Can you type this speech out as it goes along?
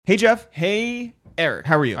Hey, Jeff. Hey, Eric.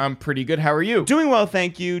 How are you? I'm pretty good. How are you? Doing well,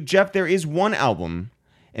 thank you. Jeff, there is one album,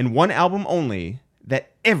 and one album only,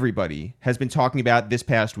 that everybody has been talking about this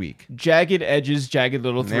past week. Jagged Edge's Jagged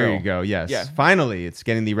Little Thrill. There you go, yes. Yeah. Finally, it's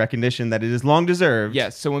getting the recognition that it is long deserved.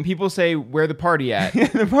 Yes, so when people say, where the party at?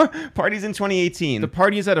 The party's in 2018. The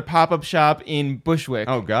party is at a pop-up shop in Bushwick.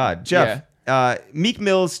 Oh, God. Jeff, Meek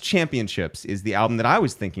Mill's Championships is the album that I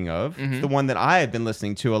was thinking of. Mm-hmm. It's the one that I have been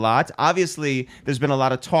listening to a lot. Obviously, there's been a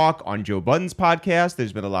lot of talk on Joe Budden's podcast.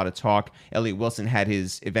 There's been a lot of talk. Elliot Wilson had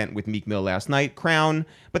his event with Meek Mill last night, Crown.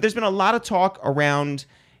 But there's been a lot of talk around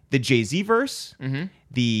the Jay-Z verse,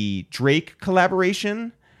 the Drake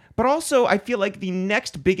collaboration. But also, I feel like the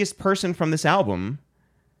next biggest person from this album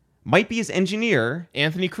might be his engineer,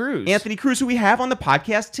 Anthony Cruz. Anthony Cruz, who we have on the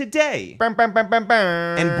podcast today. Bam, bam, bam, bam,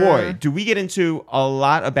 bam. And boy, do we get into a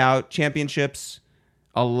lot about Championships,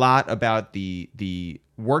 a lot about the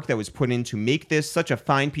work that was put in to make this such a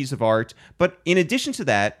fine piece of art. But in addition to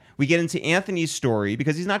that, we get into Anthony's story,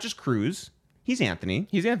 because he's not just Cruz, he's Anthony.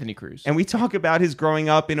 He's Anthony Cruz. And we talk about his growing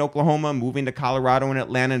up in Oklahoma, moving to Colorado and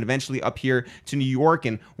Atlanta, and eventually up here to New York,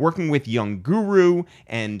 and working with Young Guru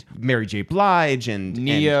and Mary J. Blige and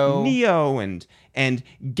Neo and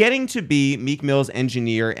getting to be Meek Mill's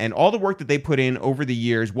engineer, and all the work that they put in over the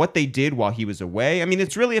years, what they did while he was away. I mean,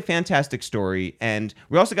 it's really a fantastic story. And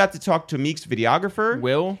we also got to talk to Meek's videographer,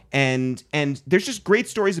 Will. And there's just great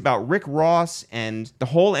stories about Rick Ross and the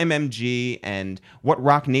whole MMG and what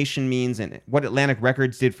Rock Nation means and what Atlantic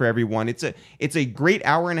Records did for everyone. It's a great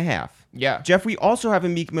hour and a half. Yeah. Jeff, we also have a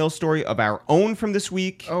Meek Mill story of our own from this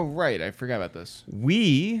week. Oh, right. I forgot about this.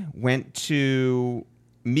 We went to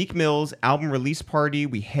Meek Mill's album release party.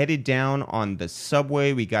 We headed down on the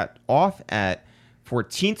subway. We got off at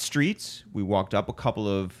 14th Street. We walked up a couple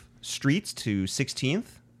of streets to 16th,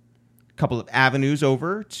 a couple of avenues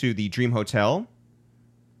over to the Dream Hotel,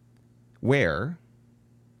 where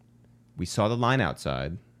we saw the line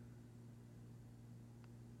outside.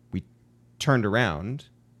 We turned around,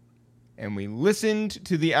 and we listened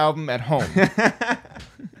to the album at home.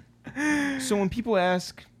 So when people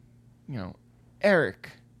ask, Eric,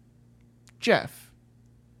 Jeff,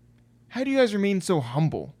 how do you guys remain so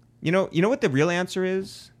humble? You know what the real answer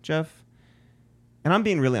is, Jeff? And I'm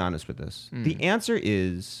being really honest with this. The answer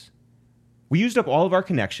is we used up all of our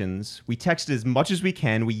connections. We texted as much as we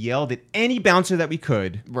can. We yelled at any bouncer that we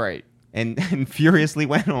could. Right. And furiously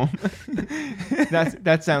went home.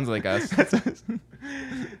 That sounds like us. That's us.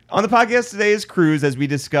 On the podcast today is Cruz, as we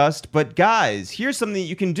discussed. But guys, here's something that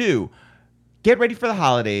you can do. Get ready for the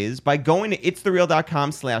holidays by going to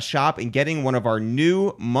itsthereal.com/shop and getting one of our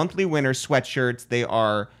new monthly winter sweatshirts. They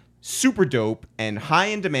are super dope and high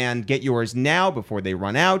in demand. Get yours now before they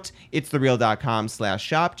run out.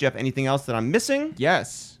 Itsthereal.com/shop. Jeff, anything else that I'm missing?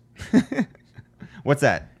 Yes. What's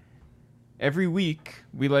that? Every week,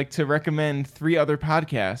 we like to recommend 3 other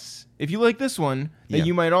podcasts. If you like this one, that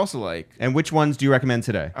you might also like. And which ones do you recommend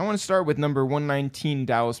today? I want to start with number 119,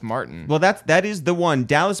 Dallas Martin. Well, that is the one.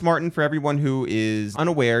 Dallas Martin, for everyone who is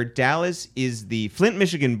unaware, Dallas is the Flint,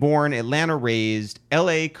 Michigan born, Atlanta raised,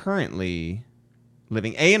 LA currently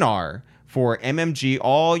living A&R for MMG,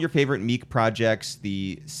 all your favorite Meek projects,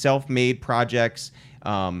 the self-made projects.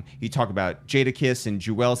 You talk about Jadakiss and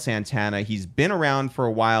Joel Santana. He's been around for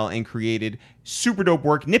a while and created super dope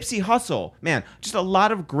work. Nipsey Hussle, man, just a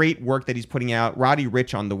lot of great work that he's putting out. Roddy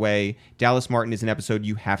Ricch on the way. Dallas Martin is an episode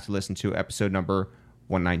you have to listen to, episode number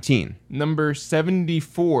 119. Number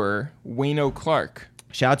 74, Wayno Clark.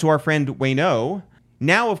 Shout out to our friend Wayno.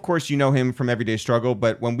 Now, of course, you know him from Everyday Struggle,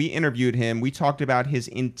 but when we interviewed him, we talked about his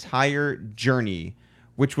entire journey,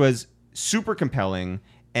 which was super compelling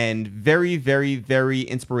and very, very, very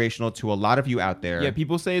inspirational to a lot of you out there. Yeah,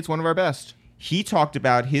 people say it's one of our best. He talked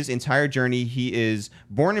about his entire journey. He is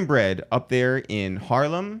born and bred up there in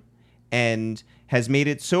Harlem and has made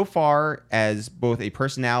it so far as both a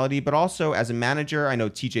personality, but also as a manager. I know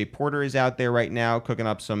TJ Porter is out there right now cooking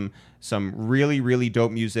up some really, really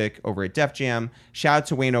dope music over at Def Jam. Shout out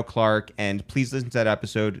to Wayno Clark, and please listen to that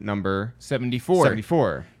episode number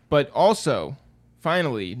 74. But also,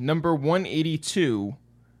 finally, number 182,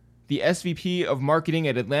 the SVP of marketing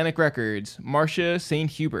at Atlantic Records, Marcia St.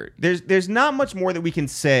 Hubert. There's not much more that we can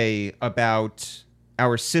say about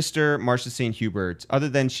our sister, Marcia St. Hubert, other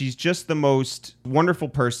than she's just the most wonderful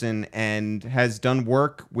person and has done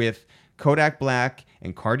work with Kodak Black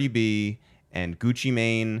and Cardi B and Gucci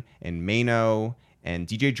Mane and Mano and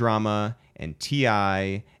DJ Drama and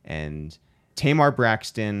T.I. and Tamar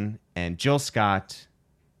Braxton and Jill Scott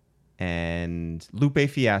and Lupe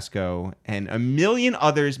Fiasco and a million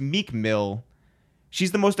others. Meek Mill.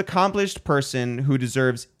 She's the most accomplished person who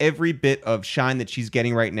deserves every bit of shine that she's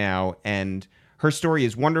getting right now. And her story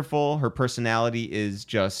is wonderful. Her personality is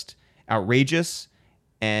just outrageous.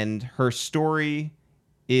 And her story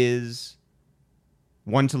is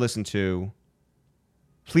one to listen to.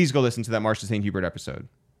 Please go listen to that Marsha St. Hubert episode.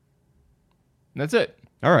 That's it.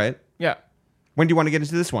 All right. Yeah. When do you want to get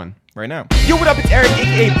into this one? Right now. Yo, what up? It's Eric,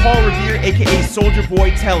 a.k.a. Paul Revere, a.k.a. Soldier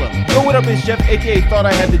Boy. Tell him. Yo, what up? It's Jeff, a.k.a. Thought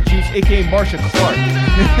I Had the Juice, a.k.a. Marsha Clark.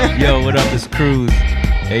 Yo, what up? It's Cruz,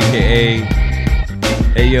 a.k.a.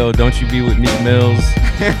 Hey, yo, don't you be with Meek Mills,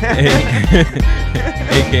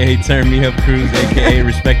 a.k.a. Turn Me Up Cruz, a.k.a.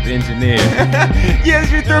 Respect the Engineer. Yeah, this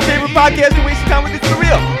is your third favorite podcast to waste time with. It's for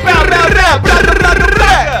real. Bow, bow, bow, blah, blah, blah, blah,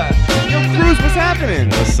 blah. Yo, Cruz, what's happening?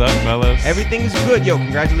 What's up, fellas? Everything's good. Yo,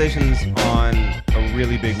 congratulations on a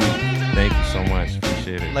really big week. Thank you so much.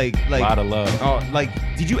 Appreciate it. Like, a lot of love. Oh, like,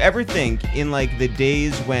 did you ever think in like the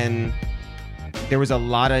days when there was a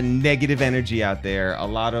lot of negative energy out there, a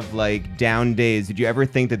lot of like down days, did you ever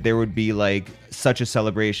think that there would be like such a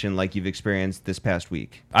celebration like you've experienced this past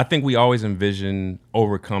week? I think we always envision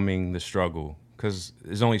overcoming the struggle because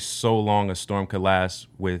there's only so long a storm could last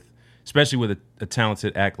with, especially with a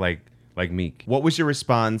talented act like Meek. What was your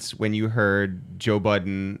response when you heard Joe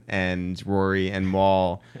Budden and Rory and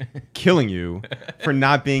Maul killing you for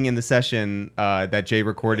not being in the session that Jay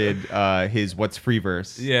recorded his What's Free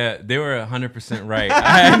verse? Yeah, they were 100% right.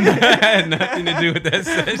 I had nothing to do with that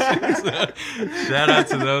session. So shout out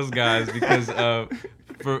to those guys because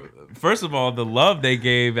first of all, the love they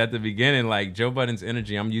gave at the beginning, like Joe Budden's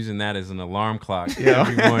energy, I'm using that as an alarm clock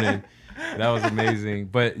every morning. That was amazing.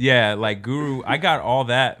 But yeah, like Guru, I got all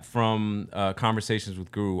that from conversations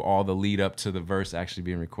with Guru, all the lead up to the verse actually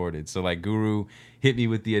being recorded. So like Guru hit me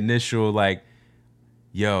with the initial like,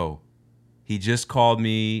 yo, he just called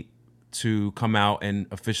me to come out and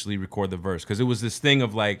officially record the verse. Cause it was this thing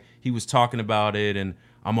of like, he was talking about it and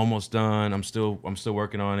I'm almost done. I'm still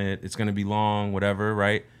working on it. It's going to be long, whatever.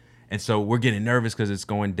 Right. And so we're getting nervous cause it's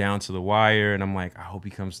going down to the wire. And I'm like, I hope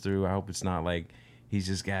he comes through. I hope it's not like, he's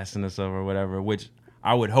just gassing us up or whatever, which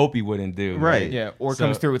I would hope he wouldn't do. Right. Yeah. Or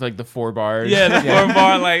comes through with like the 4 bars. Yeah, the 4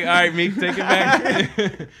 bar, like, all right, Meek, take it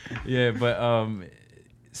back. Yeah, but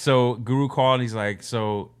so Guru called and he's like,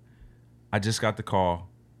 so I just got the call.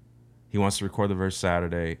 He wants to record the verse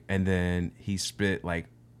Saturday. And then he spit like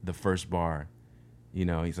the first bar. You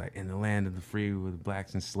know, he's like, in the land of the free with the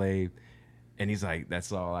blacks enslaved. And he's like,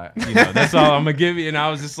 that's all I'm gonna give you. And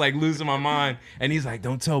I was just like losing my mind. And he's like,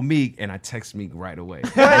 don't tell Meek. And I text Meek right away.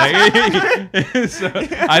 So I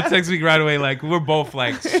text Meek right away. Like, we're both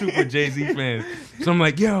like super Jay-Z fans. So I'm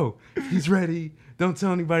like, yo, he's ready. Don't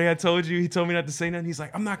tell anybody I told you. He told me not to say nothing. He's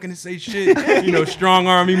like, I'm not gonna say shit. You know, strong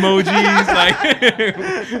arm emojis. Like,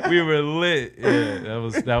 we were lit.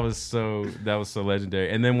 Yeah, that was so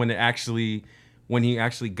legendary. And then when he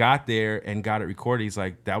actually got there and got it recorded, he's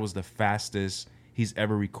like, that was the fastest he's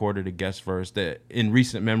ever recorded a guest verse that in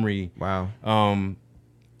recent memory. Wow.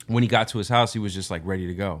 When he got to his house, he was just like ready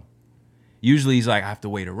to go. Usually he's like, I have to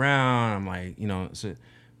wait around. I'm like, you know,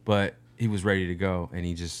 but he was ready to go and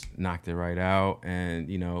he just knocked it right out. And,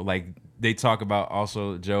 you know, like they talk about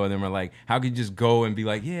also Joe and them are like, how could you just go and be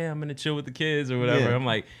like, yeah, I'm going to chill with the kids or whatever.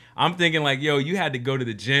 Yeah. I'm thinking like, yo, you had to go to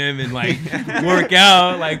the gym and like work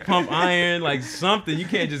out, like pump iron, like something. You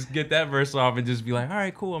can't just get that verse off and just be like, all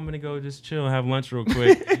right, cool. I'm going to go just chill and have lunch real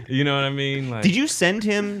quick. You know what I mean? Like, Did you send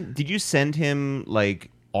him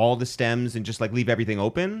like all the stems and just like leave everything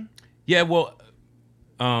open? Yeah. Well,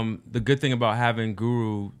 the good thing about having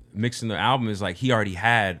Guru mixing the album is like he already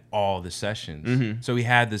had all the sessions. Mm-hmm. So he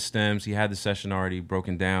had the stems, he had the session already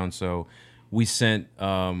broken down. So we sent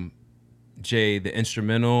Jay the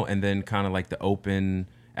instrumental and then kind of like the open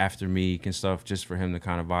after Meek and stuff just for him to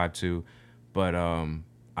kind of vibe to. But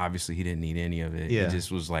obviously he didn't need any of it. Yeah. It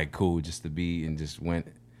just was like cool just to be and just went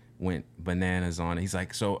bananas on it. He's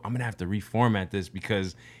like, so I'm gonna have to reformat this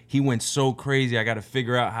because he went so crazy. I got to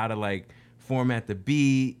figure out how to like format the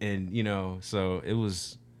beat and you know. So it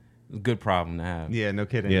was a good problem to have. Yeah, no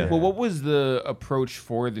kidding. Yeah. Well, what was the approach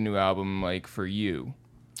for the new album like for you?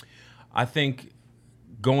 I think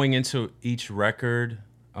going into each record,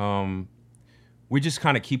 we just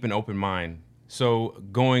kind of keep an open mind. So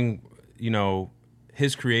going, you know,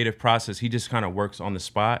 his creative process, he just kind of works on the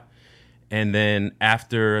spot. And then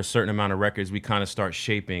after a certain amount of records, we kind of start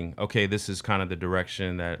shaping, okay, this is kind of the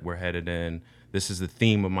direction that we're headed in. This is the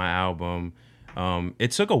theme of my album.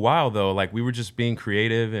 It took a while, though. Like, we were just being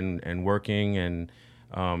creative and working and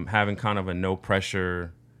having kind of a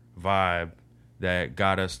no-pressure vibe that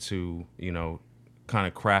got us to, you know, kind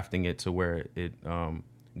of crafting it to where it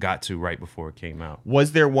got to right before it came out.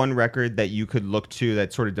 Was there one record that you could look to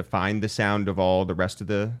that sort of defined the sound of all the rest of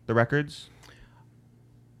the records?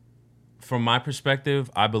 From my perspective,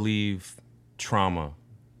 I believe Trauma.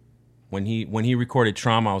 When he recorded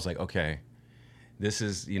Trauma, I was like, okay, this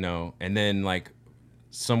is, and then like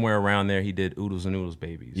somewhere around there he did Oodles and Noodles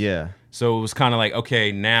Babies. Yeah. So it was kind of like,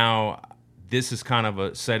 okay, now this is kind of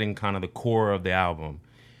a setting kind of the core of the album.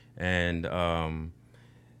 And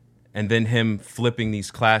then him flipping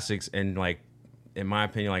these classics and like, in my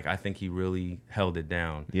opinion, like I think he really held it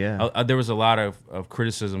down. Yeah. There was a lot of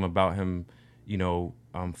criticism about him,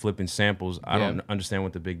 flipping samples. I don't understand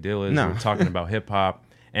what the big deal is. No. We're talking about hip hop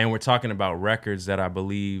and we're talking about records that I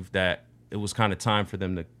believe that it was kind of time for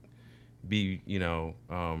them to be,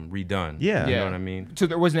 redone. Yeah. You know what I mean? So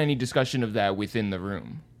there wasn't any discussion of that within the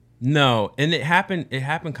room. No, and it happened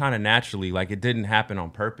kind of naturally. Like it didn't happen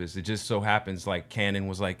on purpose. It just so happens like Cannon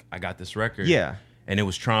was like, I got this record. Yeah. And it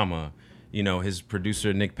was Trauma. His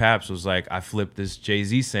producer Nick Paps was like, I flipped this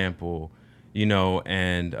Jay-Z sample,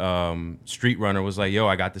 and Street Runner was like, yo,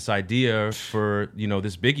 I got this idea for,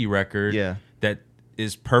 this Biggie record that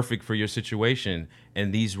is perfect for your situation.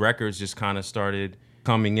 And these records just kind of started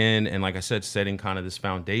coming in and like I said, setting kind of this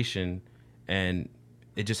foundation, and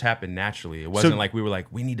it just happened naturally. It wasn't like we were like,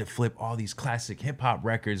 we need to flip all these classic hip hop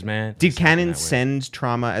records, man. Did Cannon send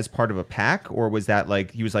Trauma as part of a pack, or was that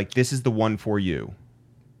like he was like, this is the one for you?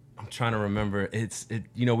 I'm trying to remember.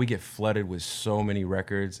 We get flooded with so many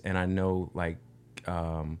records, and I know like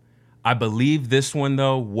I believe this one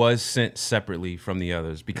though was sent separately from the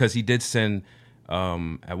others because he did send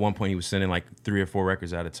at one point he was sending like 3 or 4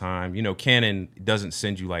 records at a time. Cannon doesn't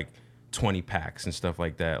send you like 20 packs and stuff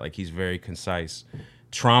like that. Like he's very concise.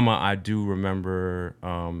 Trauma, I do remember,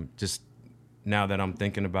 just now that I'm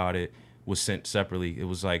thinking about it, was sent separately. It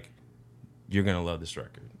was like, you're gonna love this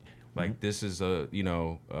record. Like this is a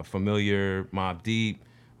familiar, Mobb Deep,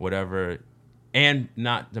 whatever. And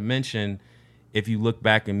not to mention, if you look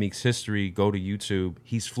back in Meek's history, go to YouTube,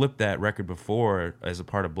 he's flipped that record before as a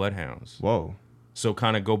part of Bloodhounds. Whoa. So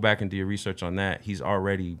kind of go back and do your research on that. He's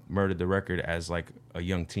already murdered the record as like a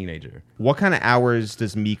young teenager. What kind of hours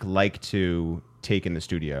does Meek like to take in the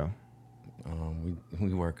studio?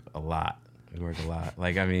 We work a lot.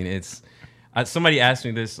 Like, I mean, it's somebody asked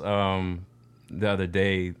me this the other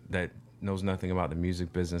day that knows nothing about the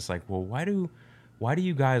music business. Like, well, why do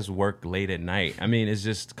you guys work late at night? I mean, it's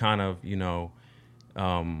just kind of,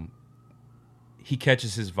 he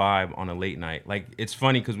catches his vibe on a late night. Like, it's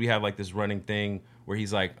funny because we have like this running thing where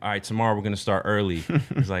he's like, all right, tomorrow we're going to start early.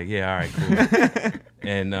 He's like, yeah, all right, cool.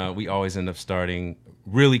 And we always end up starting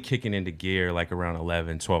really kicking into gear like around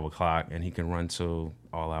 11, 12 o'clock, and he can run till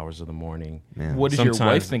all hours of the morning. Man. What does your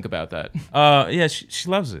wife think about that? Yeah, she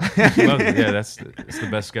loves it. She loves it. Yeah, it's the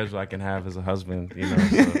best schedule I can have as a husband,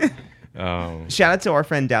 So, shout out to our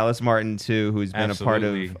friend Dallas Martin too, who's been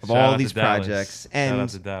absolutely. a part of Shout all out these to Dallas. projects. Shout And out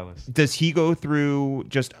to Dallas. does he go through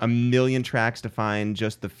just a million tracks to find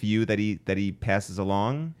just the few that he passes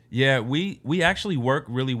along? Yeah, we actually work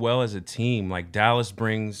really well as a team. Like Dallas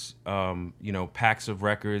brings packs of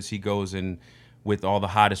records. He goes in with all the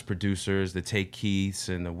hottest producers, the Take Keiths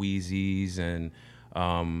and the Wheezies, and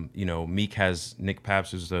Meek has Nick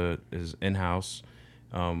Paps is in-house.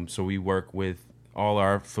 So we work with all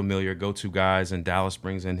our familiar go-to guys, and Dallas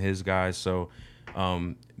brings in his guys. So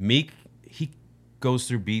Meek, he goes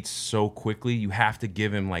through beats so quickly. You have to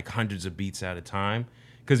give him like hundreds of beats at a time,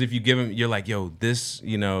 because if you give him, you're like, yo, this,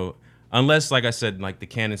 unless, like I said, like the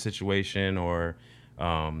Cannon situation or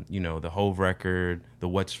the Hove record, the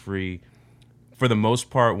What's Free. For the most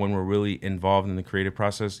part, when we're really involved in the creative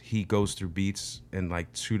process, he goes through beats in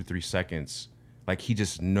like 2 to 3 seconds. Like he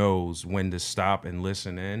just knows when to stop and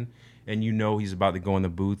listen in. And he's about to go in the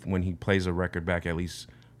booth when he plays a record back at least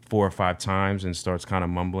 4 or 5 times and starts kind of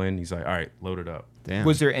mumbling. He's like, all right, load it up. Damn.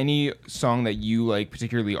 Was there any song that you like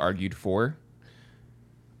particularly argued for?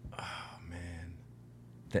 Oh, man.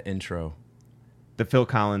 The intro. The Phil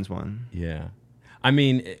Collins one. Yeah. I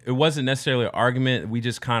mean, it wasn't necessarily an argument. We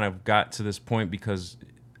just kind of got to this point because,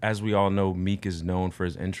 as we all know, Meek is known for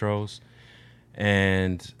his intros.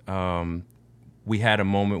 And we had a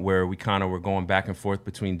moment where we kind of were going back and forth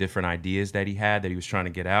between different ideas that he had that he was trying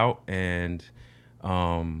to get out. And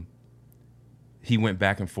he went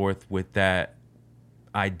back and forth with that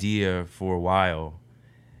idea for a while.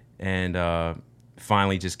 And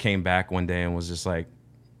finally just came back one day and was just like,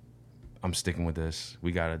 I'm sticking with this.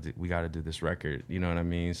 We gotta do this record. You know what I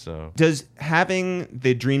mean? So does having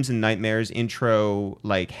the Dreams and Nightmares intro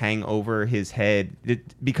like hang over his head?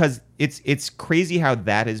 Because it's crazy how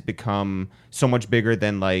that has become so much bigger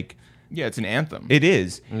than like. Yeah, it's an anthem. It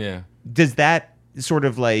is. yeah. Does that sort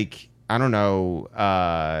of like, I don't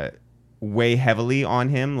know, weigh heavily on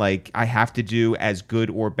him? Like, I have to do as good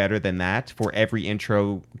or better than that for every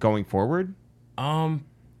intro going forward?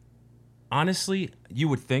 Honestly, you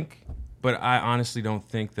would think, but I honestly don't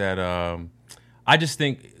think that. I just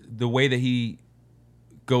think the way that he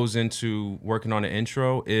goes into working on an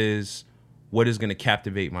intro is what is going to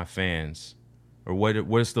captivate my fans, or what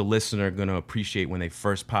is the listener going to appreciate when they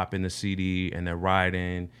first pop in the CD and they're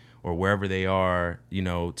riding or wherever they are, you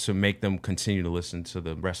know, to make them continue to listen to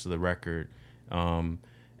the rest of the record. And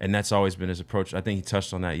that's always been his approach. I think he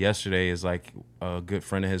touched on that yesterday. Is like a good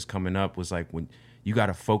friend of his coming up was like, when you got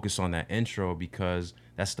to focus on that intro because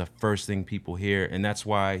that's the first thing people hear. And that's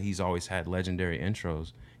why he's always had legendary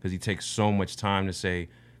intros, because he takes so much time to say,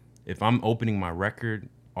 if I'm opening my record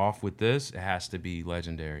off with this, it has to be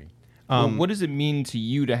legendary. Well, what does it mean to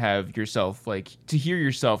you to have yourself, like, to hear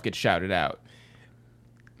yourself get shouted out?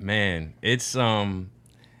 Man, it's when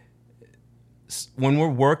we're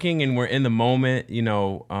working and we're in the moment, you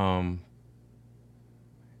know,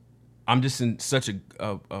 I'm just in such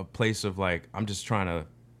a place of like, I'm just trying to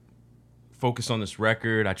focus on this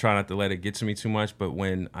record. I try not to let it get to me too much, but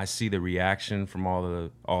when I see the reaction from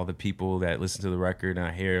all the people that listen to the record, and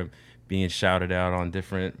I hear being shouted out on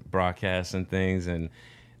different broadcasts and things, and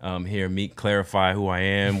hear Meek clarify who I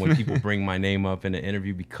am when people bring my name up in an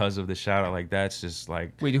interview because of the shout out, like that's just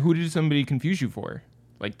like. Wait, who did somebody confuse you for?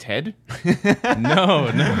 Like Ted?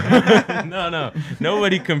 No.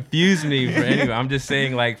 Nobody confused me for anything. I'm just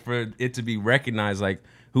saying, like, for it to be recognized, like,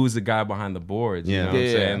 who's the guy behind the boards? You know what I'm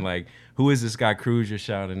saying? Like, who is this guy Cruz you're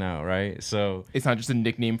shouting out, right? So it's not just a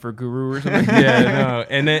nickname for Guru or something. Yeah, no.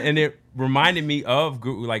 And it reminded me of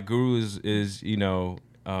Guru. Like, Guru is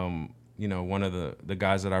one of the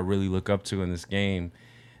guys that I really look up to in this game,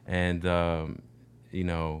 and kind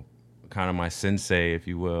of my sensei, if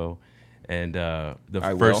you will. And the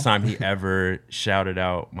first time he ever shouted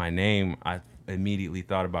out my name, I immediately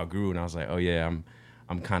thought about Guru, and I was like, oh yeah,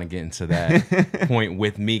 I'm kind of getting to that point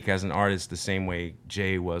with Meek as an artist, the same way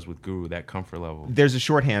Jay was with Guru, that comfort level. There's a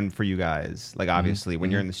shorthand for you guys, like obviously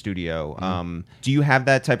when you're in the studio. Do you have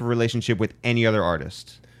that type of relationship with any other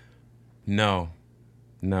artist? No,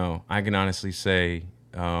 I can honestly say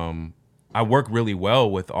I work really well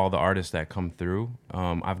with all the artists that come through.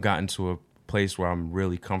 I've gotten to a place where I'm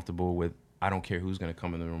really comfortable with. I don't care who's going to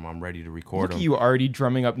come in the room. I'm ready to record them. Look at you already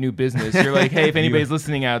drumming up new business. You're like, hey, if anybody's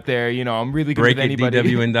listening out there, I'm really good with anybody.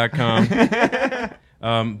 DWN.com.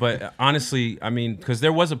 But honestly, I mean, because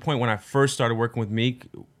there was a point when I first started working with Meek,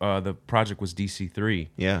 the project was DC3.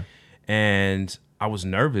 Yeah. And I was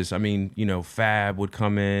nervous. I mean, Fab would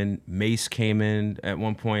come in. Mace came in at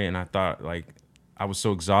one point, and I thought, like, I was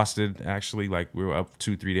so exhausted, actually. Like, we were up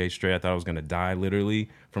 2-3 days straight. I thought I was going to die, literally,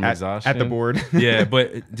 from exhaustion. At the board. Yeah,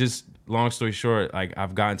 but just long story short, like,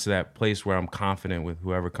 I've gotten to that place where I'm confident with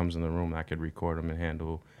whoever comes in the room, I could record them and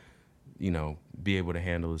handle, be able to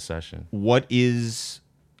handle the session. What is,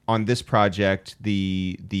 on this project,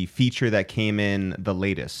 the feature that came in the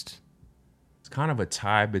latest? It's kind of a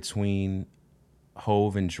tie between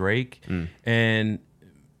Hove and Drake, and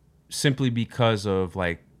simply because of,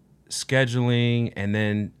 like, scheduling and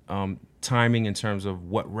then timing in terms of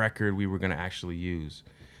what record we were going to actually use.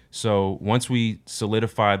 So once we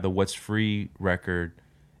solidified the What's Free record,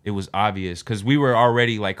 it was obvious because we were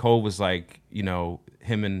already, like, Hove was like, him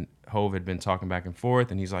and Hove had been talking back and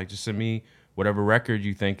forth, and he's like, just send me whatever record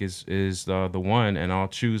you think is the one, and I'll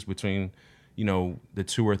choose between the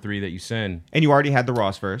 2 or 3 that you send. And you already had the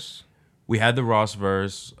Ross verse. We had the Ross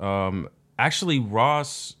verse. Actually,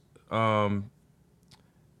 Ross,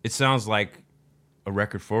 it sounds like a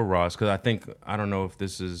record for Ross, because I don't know if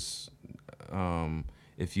this is,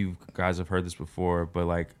 if you guys have heard this before, but,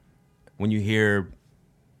 like, when you hear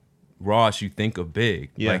Ross, you think of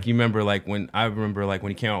Big. Yeah. Like, you remember, like, when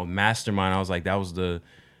he came out with Mastermind, I was like, that was the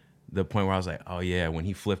point where I was like, oh yeah, when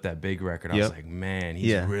he flipped that Big record, I was like, man,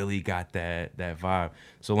 he's really got that vibe.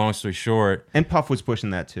 So long story short, and Puff was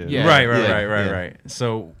pushing that too. Yeah. Right.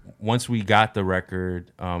 So once we got the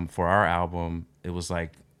record for our album, it was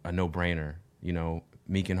like a no-brainer.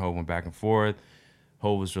 Meek and Hov went back and forth.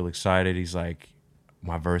 Hov was real excited. He's like,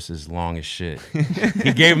 my verse is long as shit.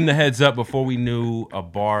 He gave him the heads up before we knew a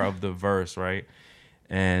bar of the verse, right?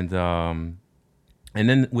 And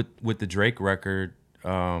then with the Drake record,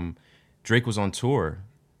 Drake was on tour,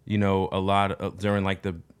 a lot during, like,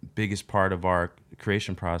 the biggest part of our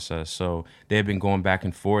creation process. So they had been going back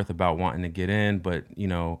and forth about wanting to get in, but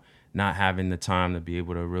not having the time to be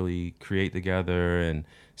able to really create together and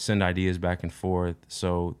send ideas back and forth.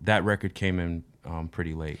 So that record came in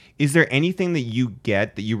pretty late. Is there anything that you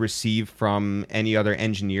get that you receive from any other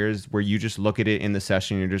engineers where you just look at it in the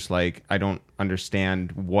session and you're just like, I don't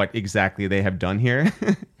understand what exactly they have done here?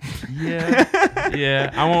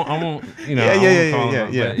 Yeah. I won't. You know.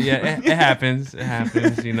 It happens. It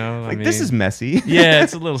happens. You know. Like, I mean, this is messy. Yeah,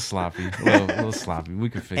 it's a little sloppy. A little sloppy. We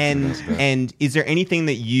could fix it. And is there anything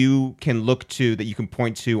that you can look to, that you can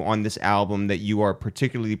point to on this album that you are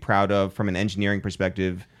particularly proud of from an engineering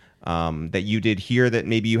perspective, that you did here that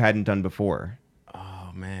maybe you hadn't done before?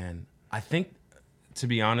 Oh man, I think, to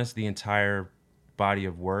be honest, the entire body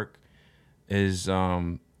of work is,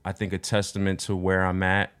 I think, a testament to where I'm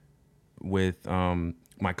at with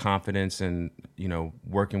my confidence and, you know,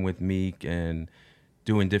 working with Meek and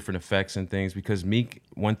doing different effects and things. Because Meek,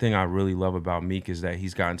 one thing I really love about Meek is that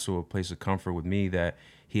he's gotten to a place of comfort with me that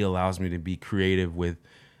he allows me to be creative with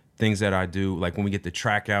things that I do, like when we get the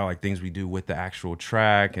track out, like things we do with the actual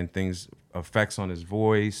track and things, effects on his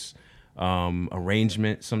voice,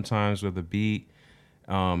 arrangement sometimes with a beat.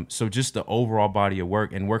 So just the overall body of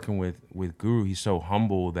work, and working with Guru, he's so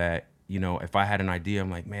humble that, you know, if I had an idea,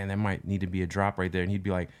 I'm like, man, that might need to be a drop right there. And he'd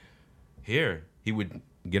be like, here. He would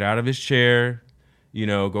get out of his chair, you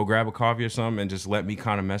know, go grab a coffee or something and just let me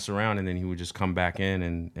kind of mess around. And then he would just come back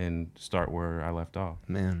in and start where I left off.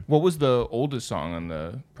 Man. What was the oldest song on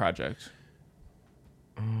the project?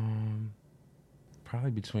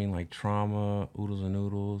 Probably between like Trauma, Oodles and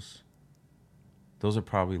Noodles. Those are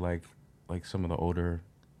probably like some of the older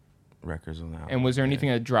records on that. And was there anything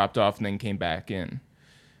that dropped off and then came back in?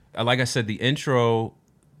 Like I said, the intro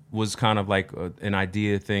was kind of like an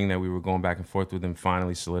idea thing that we were going back and forth with, and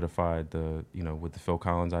finally solidified with the Phil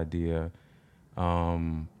Collins idea.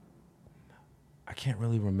 I can't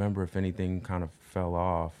really remember if anything kind of fell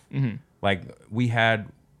off. Mm-hmm. Like we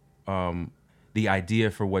had the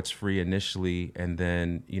idea for What's Free initially, and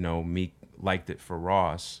then, you know, Meek liked it for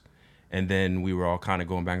Ross, and then we were all kind of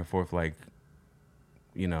going back and forth like,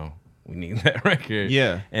 you know, we need that record.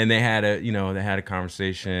 Yeah. And they had a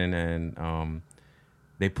conversation, and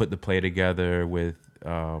they put the play together with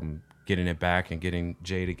getting it back and getting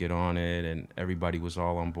Jay to get on it, and everybody was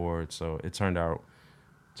all on board. So it turned out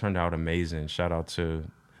amazing. Shout out to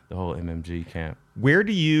the whole MMG camp. Where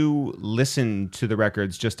do you listen to the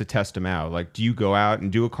records just to test them out? Like, do you go out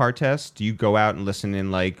and do a car test? Do you go out and listen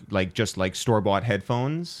in like store-bought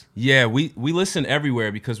headphones? Yeah, we listen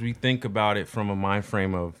everywhere because we think about it from a mind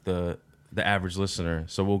frame of the average listener.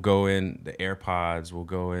 So we'll go in the AirPods, we'll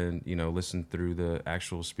go in, you know, listen through the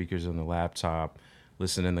actual speakers on the laptop,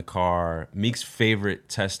 listen in the car. Meek's favorite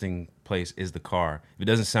testing place is the car. If it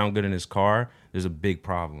doesn't sound good in his car, there's a big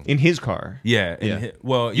problem. In his car? Yeah. You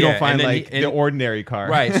don't find the ordinary car.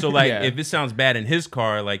 Right. So like if it sounds bad in his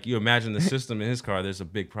car, like you imagine the system in his car, there's a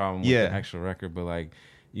big problem with the actual record. But like,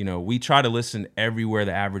 you know, we try to listen everywhere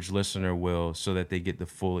the average listener will, so that they get the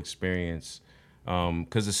full experience.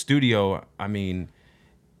 Because the studio, I mean,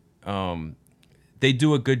 they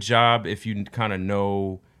do a good job if you kind of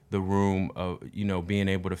know the room of, you know, being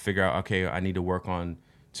able to figure out, okay, I need to work on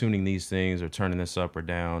tuning these things or turning this up or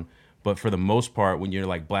down. But for the most part, when you're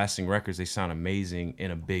like blasting records, they sound amazing in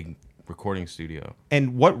a big recording studio.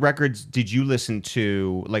 And what records did you listen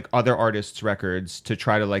to, like other artists' records, to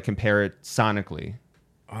try to like compare it sonically?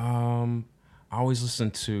 I always listen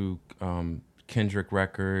to Kendrick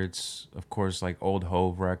records, of course, like old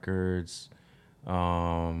Hove records,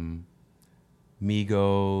 Migos,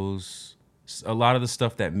 a lot of the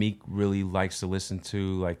stuff that Meek really likes to listen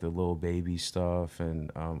to, like the Lil Baby stuff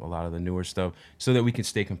and a lot of the newer stuff, so that we can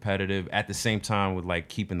stay competitive at the same time with like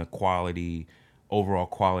keeping the overall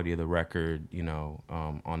quality of the record, you know,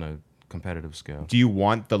 on a competitive scale. Do you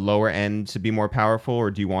want the lower end to be more powerful,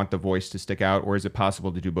 or do you want the voice to stick out, or is it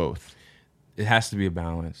possible to do both? It has to be a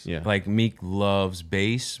balance. Yeah. Like Meek loves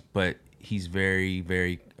bass, but he's very,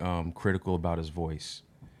 very critical about his voice.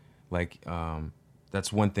 Like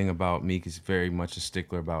that's one thing about Meek, is very much a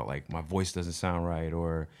stickler about like my voice doesn't sound right,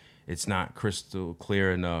 or it's not crystal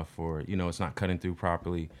clear enough, or, you know, it's not cutting through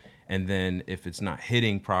properly. And then if it's not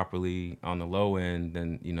hitting properly on the low end,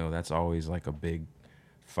 then, you know, that's always like a big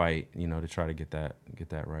fight, you know, to try to get that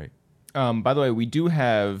right. By the way, we do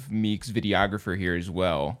have Meek's videographer here as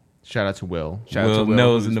well. Shout out to Will. Will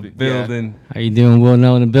Knows in the building. How you doing? Will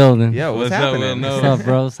Know in the building. Yo, what's happening? What's up,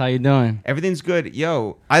 bros? How you doing? Everything's good.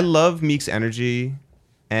 Yo, I love Meek's energy,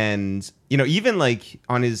 and, you know, even like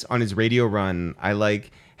on his radio run, I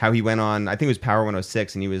like how he went on, I think it was Power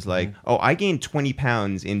 106, and he was like, oh, I gained 20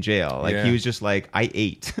 pounds in jail. Like, he was just like, I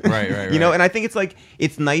ate. Right. You know, and I think it's like,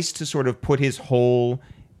 it's nice to sort of put his whole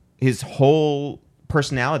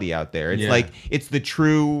personality out there. It's Yeah. like it's the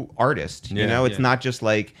true artist. You Yeah. know, it's Yeah. not just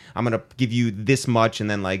like I'm gonna give you this much and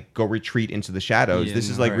then like go retreat into the shadows. Yeah, This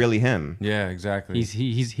is no, like right. really him. Yeah, exactly.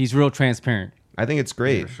 He's real transparent. I think it's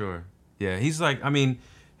great. For sure. Yeah, he's like, I mean,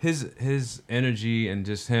 his energy and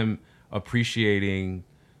just him appreciating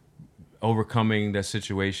overcoming that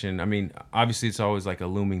situation. I mean, obviously it's always like a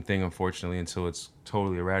looming thing, unfortunately, until it's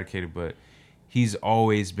totally eradicated, but he's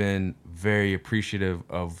always been very appreciative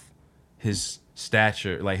of his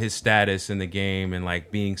stature, like his status in the game and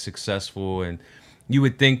like being successful. And you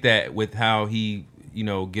would think that with how he, you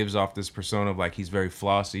know, gives off this persona of like he's very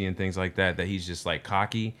flossy and things like that, that he's just like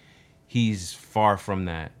cocky. He's far from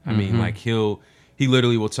that. I mean, like he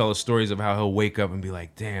literally will tell us stories of how he'll wake up and be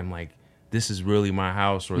like, damn, like this is really my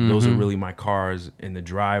house, or those are really my cars in the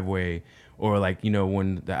driveway. Or like, you know,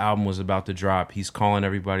 when the album was about to drop, he's calling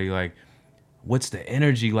everybody like, what's the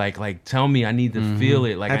energy like? Like, tell me, I need to feel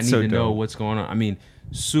it. Like, That's I need so to know dope. what's going on. I mean,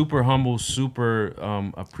 super humble, super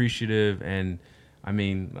appreciative. And I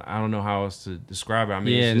mean, I don't know how else to describe it. I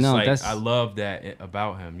mean, Yeah, it's just no, like, that's- I love that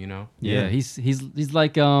about him, you know? Yeah, he's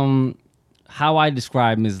like how I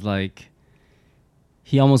describe him is like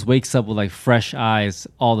he almost wakes up with like fresh eyes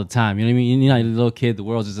all the time. You know what I mean? You know, like a little kid, the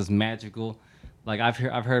world's just magical. Like I've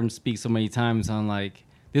heard him speak so many times on like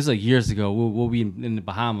this was like years ago. We'll be in the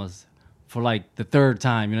Bahamas for like the third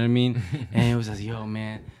time. You know what I mean? And it was just, yo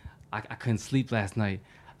man, I couldn't sleep last night.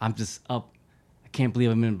 I'm just up. I can't believe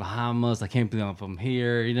I'm in the Bahamas. I can't believe I'm from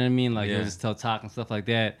here. You know what I mean? Like Yeah. he'll just tell talk and stuff like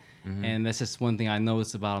that. And that's just one thing I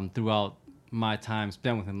noticed about him throughout my time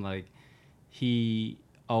spent with him. Like he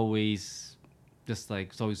always just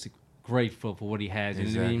like is always grateful for what he has. You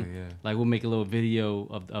know what I mean? Exactly, yeah. Like we'll make a little video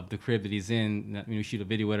of the crib that he's in. You know, shoot a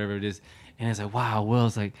video, whatever it is, and it's like, wow,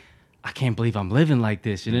 Will's like, I can't believe I'm living like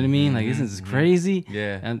this. You know what I mean? Like, isn't this crazy?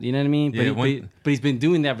 Yeah. And you know what I mean? Yeah, But he's been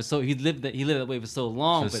doing that for so he lived that way for so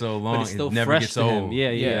long. For but, so but long, it's still it never fresh gets to him. old. Yeah,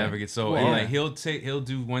 It yeah. never gets old. Well, And yeah. like he'll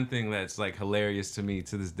do one thing that's like hilarious to me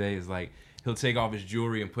to this day is like he'll take off his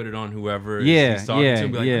jewelry and put it on whoever Yeah, he's talking yeah, to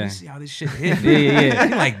and be like, yeah. let me see how this shit hit. Yeah.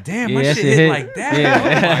 You're like, damn, Yeah, my that shit shit hit hit. like that. Yeah. Oh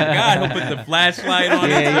my God. He'll put the flashlight on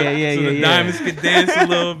Yeah, it so, yeah, so the yeah. diamonds could dance a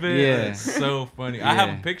little bit. Yeah. It's so funny. I have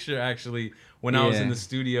Yeah. a picture actually when I was Yeah. in the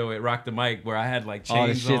studio at Rock the Mic where I had like All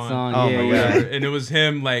the chains shit's on. Oh yeah, my yeah. God. And it was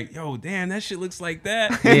him like, yo, damn, that shit looks like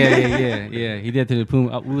that. Yeah. He did to the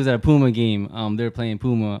Puma. We was at a Puma game. They were playing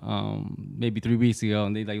Puma maybe 3 weeks ago,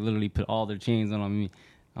 and they like literally put all their chains on me.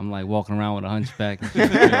 I'm like walking around with a hunchback. And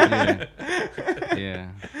shit. Yeah.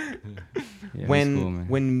 Yeah, it was cool, man.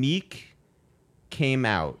 When Meek came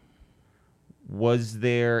out, was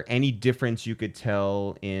there any difference you could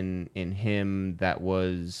tell in him that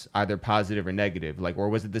was either positive or negative? Like, or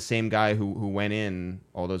was it the same guy who went in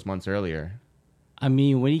all those months earlier? I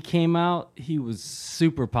mean, when he came out, he was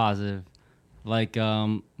super positive, like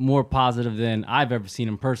more positive than I've ever seen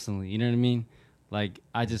him personally. You know what I mean? Like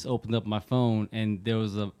I just opened up my phone and there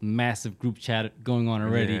was a massive group chat going on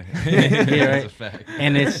already. Yeah. Yeah, That's right? a fact.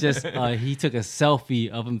 And it's just he took a selfie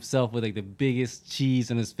of himself with like the biggest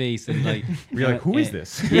cheese on his face and like You're like, who is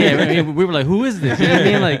this? Yeah, we were like, who is this? You know what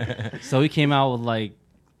I mean? Like, so he came out with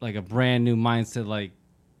like a brand new mindset, like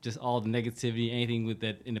just all the negativity, anything with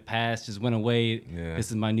that in the past just went away. Yeah. This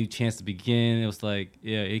is my new chance to begin. It was like,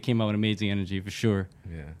 yeah, it came out with amazing energy for sure.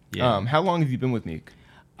 Yeah. Yeah. How long have you been with Meek?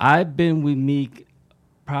 I've been with Meek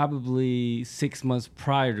probably 6 months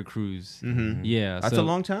prior to Cruz. Mhm. Yeah, That's a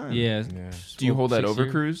long time. Yeah. Yeah. Do you hold that 6 over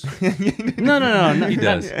years. Cruz? No. He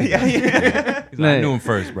does. Yeah. He's like, I knew him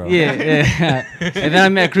first, bro. Yeah. And then I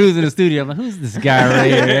met Cruz in the studio. I'm like, who's this guy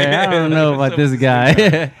right here? Man? I don't know about this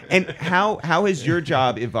guy. And how has your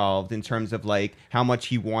job evolved in terms of like how much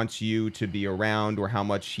he wants you to be around or how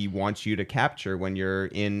much he wants you to capture when you're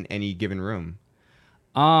in any given room?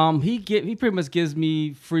 He pretty much gives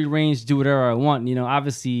me free range to do whatever I want. You know,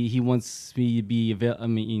 obviously he wants me to be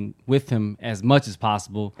with him as much as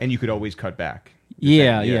possible. And you could always cut back.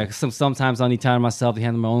 Yeah. Yeah. 'Cause sometimes I need time to myself to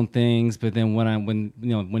handle my own things, but then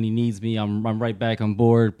when he needs me, I'm right back on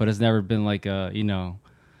board. But it's never been like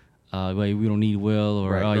like we don't need Will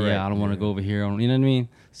or Right, oh correct. yeah, I don't want to go over here. You know what I mean?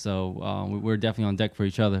 So we're definitely on deck for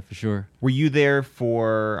each other for sure. Were you there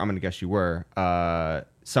for, I'm going to guess you were,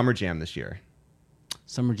 Summer Jam this year?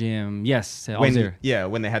 Summer Jam, yes, I was there. Yeah,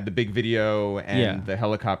 when they had the big video and Yeah. the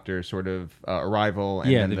helicopter sort of arrival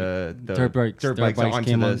and Yeah, then the dirt bikes onto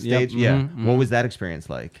came the on. Yep, stage. Yeah. mhm, What mhm. was that experience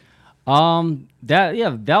like?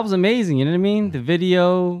 That was amazing. You know what I mean? The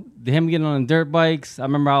video, him getting on dirt bikes. I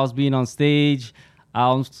remember I was being on stage.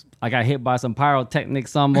 I got hit by some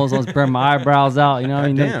pyrotechnics almost. I was burning my eyebrows out. You know what I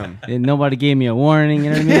mean? Damn. And nobody gave me a warning.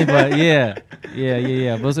 You know what I mean? But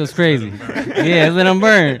yeah. But it was crazy. Yeah, let them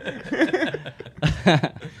burn.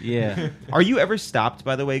 Yeah. Are you ever stopped,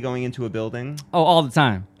 by the way, going into a building Oh, all the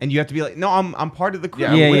time. and you have to be like, no, I'm part of the crew.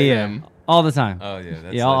 Yeah, Yeah, with yeah, yeah. them. All the time. Oh yeah,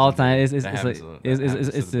 that's Yeah, all the time. legendary. It's That like happens to- it's that happens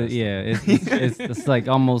to it's the best of yeah them. it's like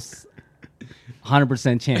almost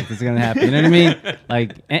 100% chance it's gonna happen. You know what I mean?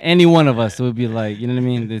 Like any one of us would be like, you know what I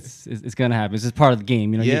mean? It's gonna happen. It's just part of the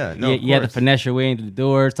game. You know? Yeah, no, of you have to course. finesse your way into the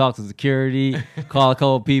door, talk to security, call a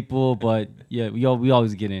couple people, but yeah, we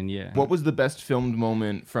always get in. Yeah. What was the best filmed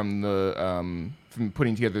moment from the from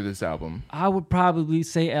putting together this album? I would probably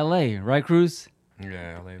say L.A. Right, Cruz?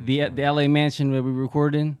 Yeah, LA was The fun. L.A. mansion where we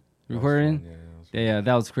recorded in. That was Recording. fun, yeah, that was fun. Yeah,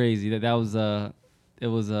 that was crazy. That was it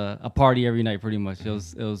was a party every night pretty much. It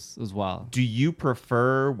was wild. Do you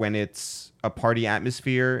prefer when it's a party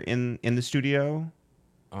atmosphere in the studio?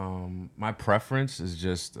 My preference is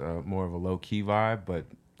just more of a low key vibe, but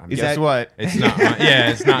Is Guess that- what? it's not.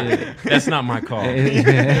 It's not. That's not my call. That's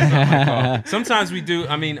not my call. Sometimes we do.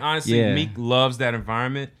 I mean, honestly, Yeah. Meek loves that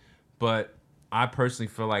environment, but I personally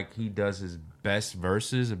feel like he does his best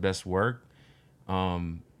verses, and best work,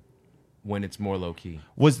 when it's more low key.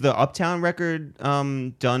 Was the Uptown record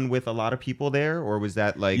done with a lot of people there, or was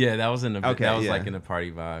that like? Yeah, that was in the. Okay, that was yeah. like in a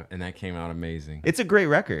party vibe, and that came out amazing. It's a great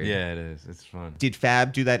record. Yeah, it is. It's fun. Did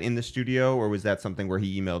Fab do that in the studio, or was that something where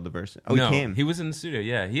he emailed the verse? Oh, No, he came. He was in the studio.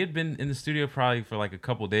 Yeah, he had been in the studio probably for like a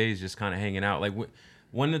couple days, just kind of hanging out. Like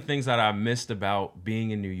one of the things that I missed about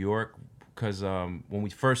being in New York, because when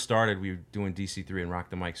we first started, we were doing DC3 and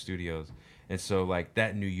Rock the Mic Studios, and so like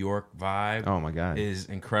that New York vibe. Oh my God. Is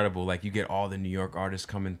incredible. Like you get all the New York artists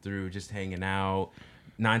coming through, just hanging out.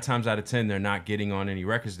 9 times out of 10, they're not getting on any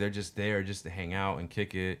records. They're just there just to hang out and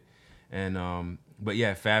kick it. And but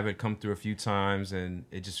yeah, Fab had come through a few times, and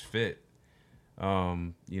it just fit.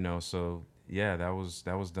 So yeah, that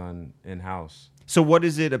was done in house. So what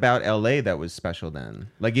is it about LA that was special then?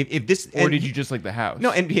 Like if this Or and- did you just like the house?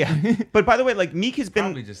 No, and yeah. But by the way, like Meek has been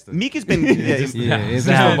Probably just the- Meek has been yeah, Just- Yeah, It's it's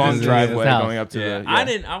Just house. a long It's driveway house. going up to Yeah,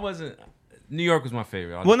 the. I wasn't. New York was my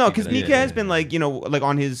favorite. I'll Well, no, keep because it Meek at has that. been like, like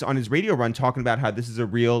on his radio run talking about how this is a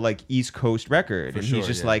real like East Coast record, For and sure, he's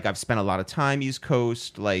just yeah. like, I've spent a lot of time East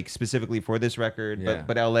Coast, like specifically for this record. Yeah.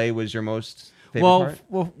 But LA was your most favorite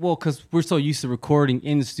part? Well, because we're so used to recording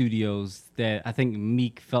in the studios that I think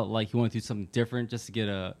Meek felt like he wanted to do something different just to get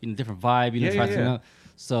a different vibe. Yeah, try yeah, to yeah.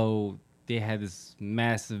 So they had this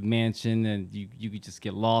massive mansion, and you could just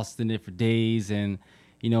get lost in it for days. And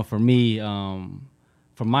for me,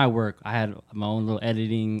 for my work, I had my own little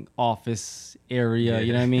editing office area.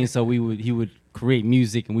 You know what I mean? So he would create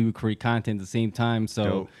music, and we would create content at the same time. So.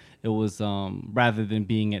 Dope. It was rather than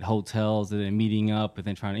being at hotels and then meeting up and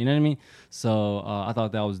then trying to, you know what I mean? So I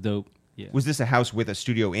thought that was dope. Yeah. Was this a house with a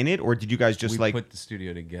studio in it, or did you guys just we like put the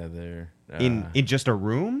studio together in just a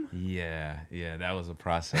room? Yeah, that was a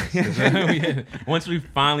process. 'Cause once we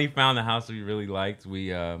finally found the house we really liked,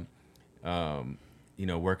 we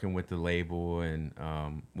working with the label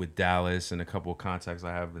and with Dallas and a couple of contacts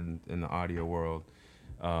I have in the audio world.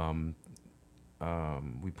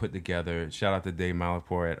 We put together, shout out to Dave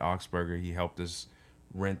Malapore at Augsburger. He helped us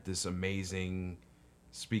rent this amazing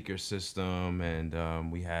speaker system,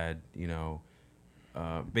 and we had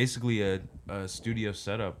basically a studio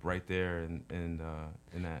setup right there in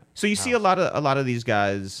that. So you see a lot of these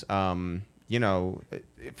guys, from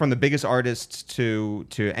the biggest artists to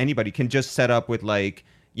anybody can just set up with like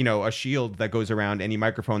a shield that goes around any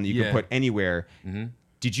microphone that you Yeah. can put anywhere. Mm-hmm.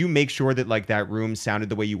 Did you make sure that like that room sounded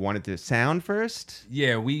the way you wanted it to sound first?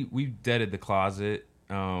 Yeah, we deaded the closet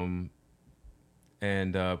and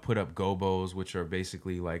put up gobos, which are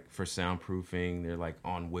basically like for soundproofing. They're like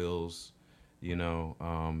on wheels,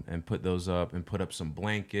 and put those up and put up some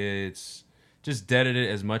blankets. Just deaded it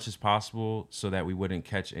as much as possible so that we wouldn't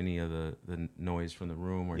catch any of the noise from the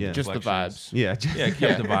room or Yeah. any Just the reflections. vibes. Yeah. Yeah,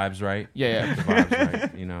 kept the vibes right. Yeah. Kept the vibes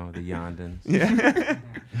right. The yondins.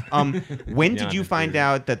 When did Yeah, you the find theory.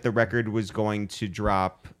 out that the record was going to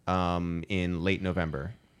drop in late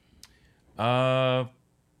November?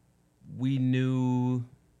 We knew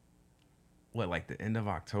like the end of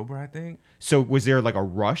October, I think. So was there like a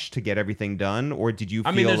rush to get everything done, or did you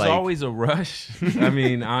feel I mean, there's like always a rush. I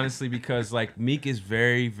mean, honestly, because like Meek is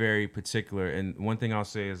very, very particular, and one thing I'll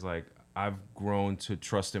say is like I've grown to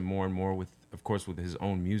trust him more and more with his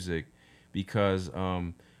own music, because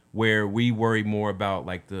where we worry more about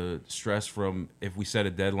like the stress from if we set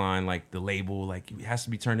a deadline, like the label, like it has to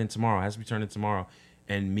be turned in tomorrow,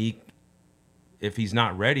 and Meek, if he's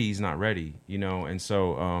not ready, he's not ready, and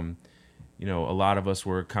so. A lot of us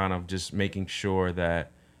were kind of just making sure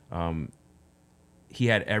that he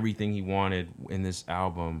had everything he wanted in this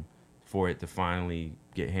album for it to finally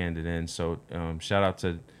get handed in. So shout out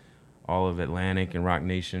to all of Atlantic and Rock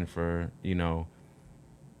Nation for,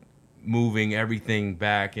 moving everything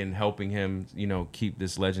back and helping him, keep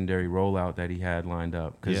this legendary rollout that he had lined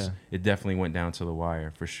up, because it definitely went down to the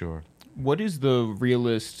wire for sure. What is the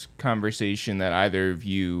realest conversation that either of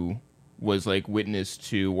you was like witness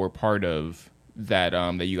to or part of that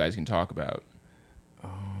that you guys can talk about?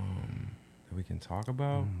 That we can talk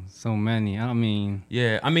about? So many. I mean,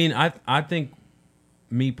 I think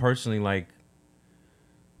me personally, like,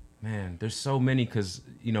 man, there's so many, because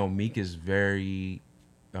Meek is very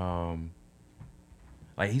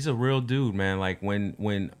like, he's a real dude, man. Like,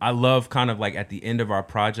 when I love kind of like at the end of our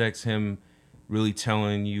projects, him really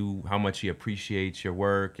telling you how much he appreciates your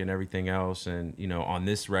work and everything else. And on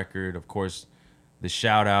this record, of course, the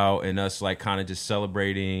shout out and us like kind of just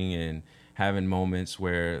celebrating and having moments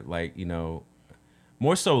where, like,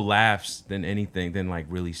 more so laughs than anything, than like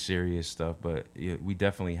really serious stuff. But we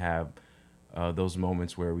definitely have those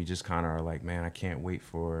moments where we just kind of are like, man, I can't wait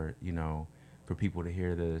for for people to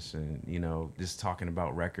hear this, and just talking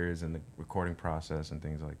about records and the recording process and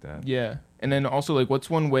things like that. Yeah. And then also, like, what's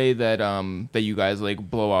one way that that you guys like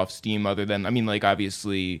blow off steam, other than, I mean, like,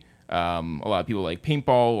 obviously a lot of people like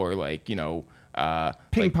paintball, or like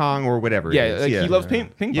Ping pong or whatever. Yeah, it is. like he loves ping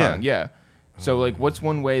pong. Yeah. Yeah. So like, what's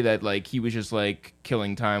one way that like he was just like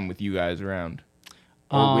killing time with you guys around,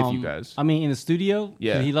 or with you guys? I mean, in the studio,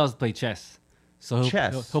 Yeah. he loves to play chess. So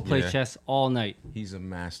he'll play Yeah. chess all night. He's a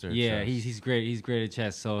master at Yeah, chess. he's great. He's great at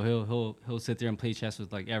chess. So he'll sit there and play chess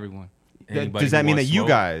with like everyone. Anybody Does that who mean that wants you smoke?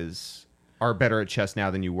 guys are better at chess now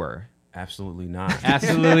than you were? Absolutely not.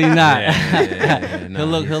 Absolutely not. Yeah,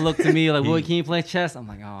 no, he'll look to me like, "Boy, can you play chess?" I'm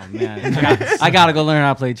like, "Oh man, I gotta go learn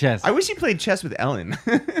how to play chess." I wish you played chess with Ellen.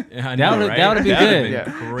 Yeah, I know, That would've been That good. would've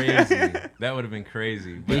been crazy. That would have been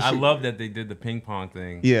crazy. But I love that they did the ping pong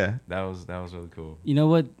thing. Yeah. That was really cool. You know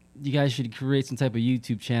what? You guys should create some type of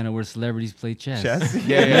YouTube channel where celebrities play chess. Chess?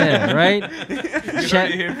 Yeah, right? You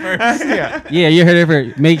heard it here first. Yeah. Yeah, you heard it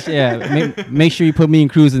first. Make sure you put me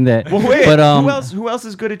and Cruz in that. Well, wait. But who else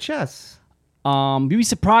is good at chess? you'd be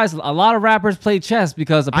surprised. A lot of rappers play chess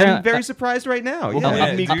because apparently I'm very surprised right now. Well, Yeah.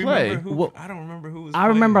 yeah. Do Meek you play. remember who? Well, I don't remember who was. I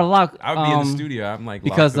remember a lot. I would be in the studio. I'm like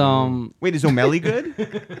because locked in the room. Wait, is O'Malley good?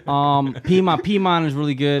 Piedmont is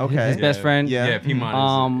really good. Okay. His best friend. Yeah. Yeah,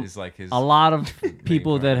 Piedmont is like his. A lot of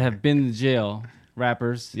people partner. that have been to jail,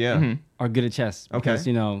 rappers, Yeah. are good at chess because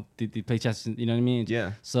they play chess. You know what I mean?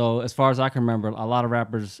 Yeah. So as far as I can remember, a lot of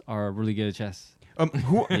rappers are really good at chess.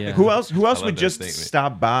 Yeah. Who else love would that just statement.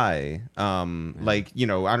 stop by? Like, I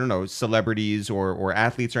don't know, celebrities or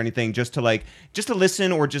athletes or anything, just to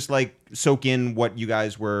listen or just like soak in what you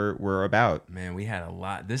guys were about. Man, we had a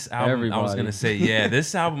lot. This album, I was Everybody. gonna say,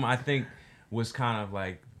 this album I think was kind of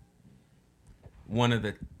like one of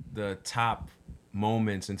the top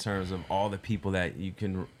moments in terms of all the people that you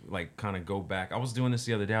can like kind of go back. I was doing this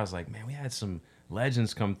the other day. I was like, man, we had some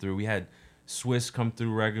legends come through. We had Swiss come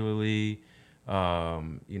through regularly.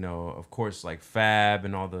 Of course, like Fab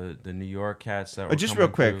and all the New York cats that were Just coming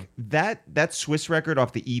real quick, through. that Swiss record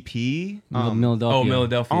off the EP. Philadelphia.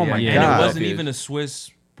 Philadelphia. Oh my yeah. God. And it wasn't Philadelphia. even a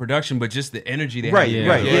Swiss production, but just the energy they Right, had.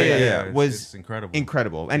 right, yeah, yeah. Was it's incredible.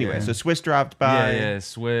 Incredible. Anyway, Yeah. so Swiss dropped by. Yeah,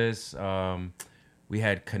 Swiss. We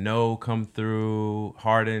had Cano come through.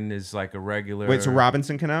 Harden is like a regular. Wait, so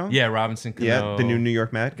Robinson Cano? Yeah, Robinson Cano. Yeah, the new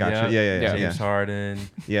York Met. Gotcha. Yeah. James Harden.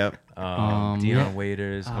 Yep. Dion yeah.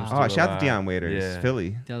 Waiters comes Oh, through. shout a out to lot. Dion Waiters, Yeah.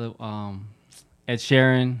 Philly. The other, Ed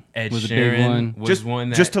Sheeran Ed was a Sheeran big one. was Just one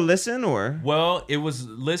that, just to listen, or well, it was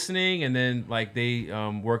listening, and then like they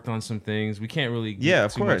worked on some things. We can't really get Yeah,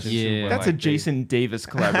 of too course. much into, Yeah. but, That's like, a Jason Davis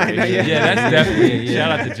collaboration. Yeah, that's definitely Yeah.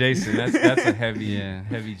 shout out to Jason. That's a heavy Yeah.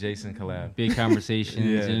 heavy Jason collab. Big conversations.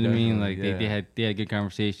 Yeah, you know what I mean? definitely, Like they had good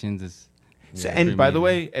conversations. It's So- Yeah. and By the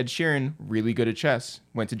way, Ed Sheeran, really good at chess.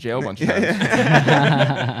 Went to jail a bunch of times.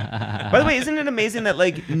 by the way, isn't it amazing that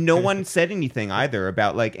like no one said anything either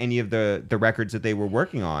about like any of the records that they were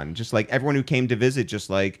working on? Just like everyone who came to visit just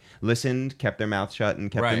like listened, kept their mouth shut,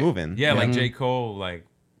 and kept it moving. Yeah, like J. Cole, like,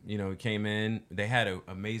 came in. They had an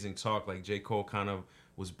amazing talk. Like, J. Cole kind of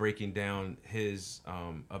was breaking down his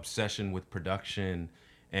obsession with production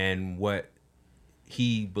and what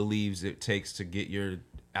he believes it takes to get your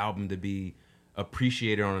album to be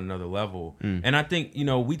appreciated on another level. And I think,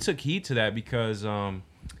 we took heed to that because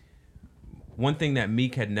one thing that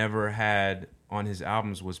Meek had never had on his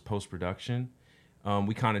albums was post-production.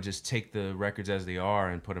 We kind of just take the records as they are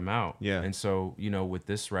and put them out. Yeah. And so, with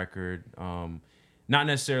this record, not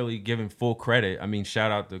necessarily giving full credit. I mean,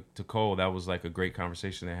 shout out to Cole. That was like a great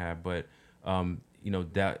conversation they had. But,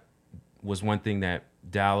 that was one thing that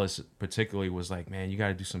Dallas particularly was like, man, you got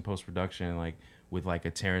to do some post-production, like with like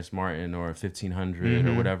a Terrence Martin or a 1500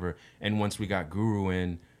 or whatever. And once we got Guru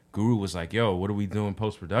in, Guru was like, yo, what are we doing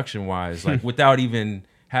post-production wise? Like without even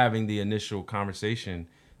having the initial conversation,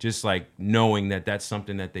 just like knowing that that's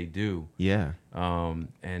something that they do. Yeah. So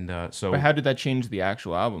But how did that change the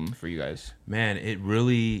actual album for you guys? man, it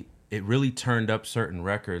really turned up certain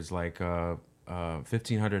records. Like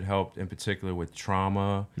 1500 helped in particular with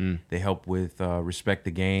Trauma. They helped with Respect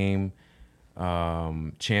the Game,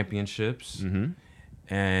 Championships,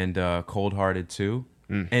 and Cold Hearted too.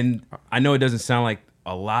 And I know it doesn't sound like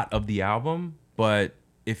a lot of the album, but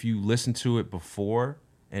if you listen to it before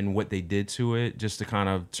and what they did to it, just to kind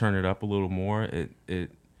of turn it up a little more,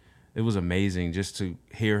 it was amazing just to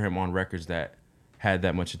hear him on records that had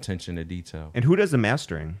that much attention to detail. And who does the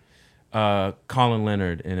mastering? Colin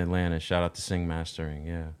Leonard in Atlanta. Shout out to Sing Mastering.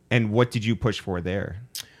 Yeah. And what did you push for there?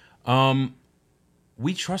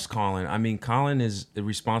 We trust Colin. I mean, Colin is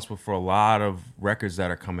responsible for a lot of records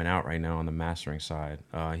that are coming out right now on the mastering side.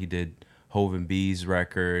 He did Hov and B's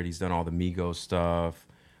record. He's done all the Migos stuff.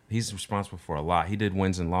 He's responsible for a lot. He did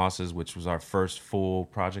Wins and Losses, which was our first full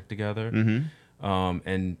project together.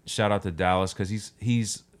 And shout out to Dallas, because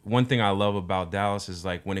he's one thing I love about Dallas is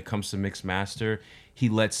like when it comes to mix master, he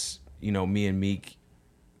lets me and Meek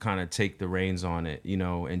kind of take the reins on it,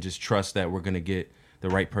 and just trust that we're gonna get the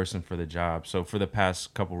right person for the job. So for the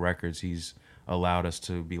past couple records, he's allowed us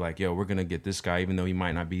to be like, yo, we're gonna get this guy, even though he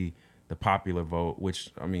might not be the popular vote, which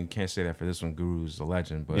I mean, can't say that for this one. Guru's a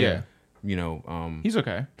legend, but Yeah. He's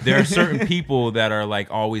okay. there are certain people that are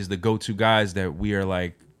like always the go-to guys that we are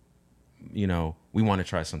like, we want to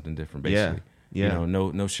try something different, basically. Yeah.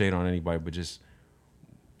 No shade on anybody, but just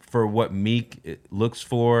for what Meek looks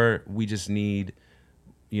for, we just need,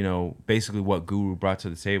 basically what Guru brought to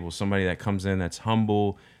the table. Somebody that comes in that's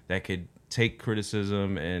humble, that could take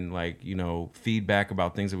criticism and feedback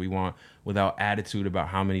about things that we want without attitude about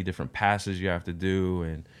how many different passes you have to do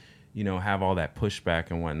and have all that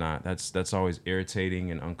pushback and whatnot. That's always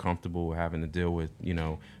irritating and uncomfortable having to deal with,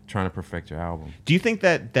 trying to perfect your album. Do you think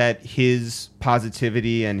that his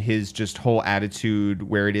positivity and his just whole attitude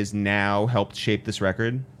where it is now helped shape this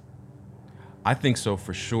record? I think so,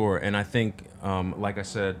 for sure. And I think, like I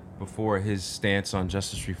said before, his stance on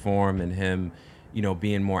justice reform and him,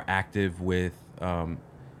 being more active with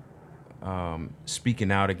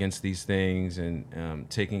speaking out against these things and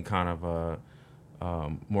taking kind of a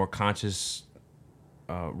more conscious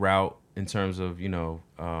route in terms of,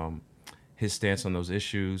 his stance on those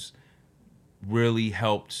issues really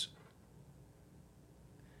helped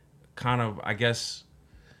kind of, I guess,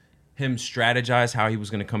 him strategize how he was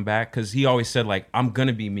going to come back, because he always said like, I'm going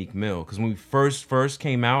to be Meek Mill, because when we first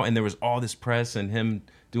came out and there was all this press and him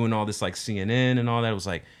doing all this like CNN and all that, it was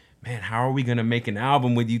like, man, how are we going to make an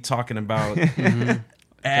album with you talking about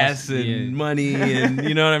ass and money and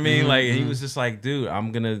you know what I mean? Like he was just like, dude,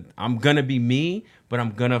 I'm gonna be me, but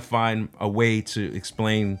I'm gonna find a way to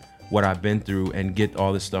explain what I've been through and get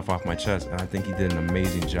all this stuff off my chest. And I think he did an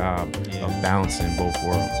amazing job of balancing both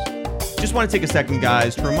worlds. Just want to take a second,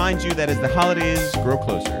 guys, to remind you that as the holidays grow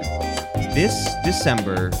closer, this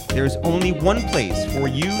December, there's only one place for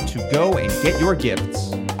you to go and get your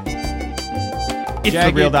gifts. It's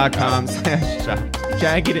thereal.com/shop.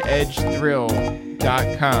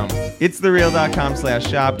 JaggedEdgeThrill.com. It's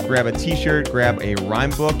thereal.com/shop. Grab a t-shirt, grab a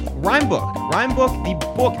rhyme book,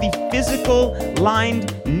 the physical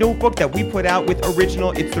lined notebook that we put out with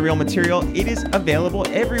original It's The Real material. It is available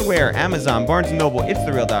everywhere. Amazon, Barnes & Noble,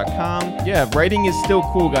 itsthereal.com. Yeah, writing is still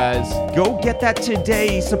cool, guys. Go get that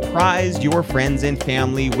today. Surprise your friends and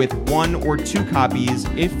family with 1 or 2 copies.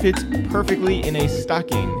 It fits perfectly in a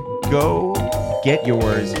stocking. Go get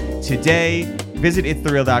yours today. Visit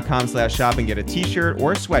itsthereal.com/shop and get a t-shirt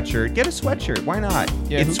or a sweatshirt. Get a sweatshirt. Why not?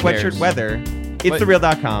 Yeah, it's who sweatshirt cares? weather.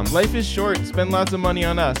 Itsthereal.com. Life is short. Spend lots of money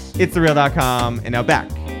on us. Itsthereal.com. And now back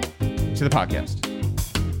to the podcast.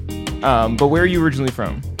 But where are you originally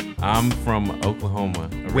from? I'm from Oklahoma.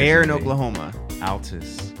 Where in originally. Oklahoma?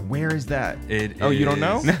 Altus. Where is that? Oh, you don't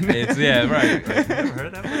know? It's right. Like, you never heard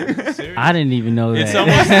of that one? Serious? I didn't even know that. It's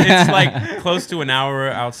like close to an hour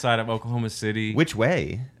outside of Oklahoma City. Which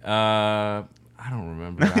way? I don't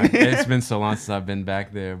remember. It's been so long since I've been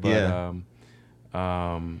back there. But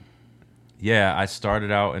I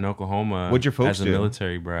started out in Oklahoma. What'd your folks as a do?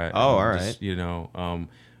 military brat. Oh, all Just, right.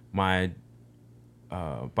 My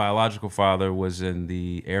biological father was in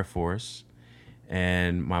the Air Force,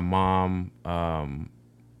 and my mom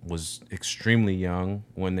was extremely young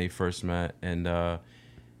when they first met, and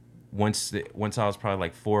once I was probably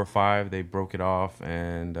like 4 or 5, they broke it off,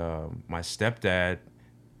 and my stepdad,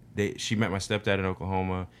 she met my stepdad in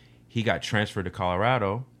Oklahoma. He got transferred to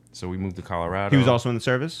Colorado, so we moved to Colorado. He was also in the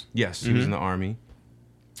service? Yes, he was in the Army,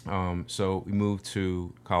 So we moved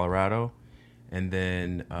to Colorado, and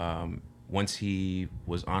then once he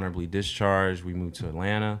was honorably discharged, we moved to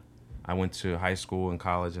Atlanta. I went to high school and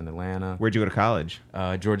college in Atlanta. Where'd you go to college?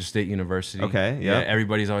 Georgia State University. Okay, yeah.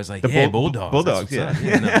 Everybody's always like, Bulldogs. Bulldogs, That's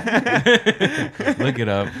what's up. Look it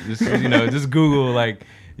up. Just Google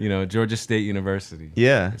Georgia State University.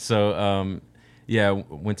 Yeah. So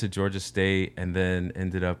went to Georgia State and then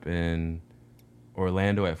ended up in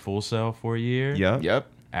Orlando at Full Sail for a year. Yep.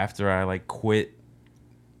 After I quit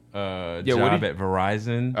job at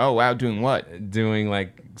Verizon. Oh wow, doing what? Doing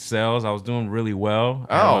sales. I was doing really well.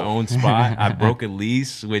 I had my own spot. I broke a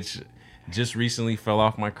lease, which just recently fell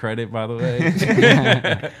off my credit, by the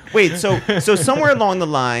way. Wait, so somewhere along the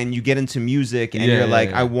line you get into music and you're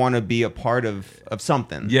like, I want to be a part of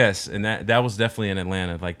something. Yes, and that was definitely in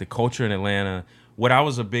Atlanta. The culture in Atlanta. What I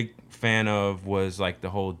was a big fan of was the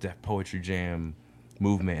whole Def Poetry Jam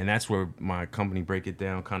movement, and that's where my company Break It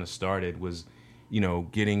Down kind of started. Was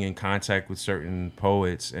getting in contact with certain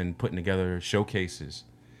poets and putting together showcases.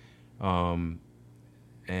 I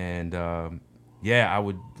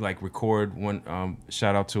would record one.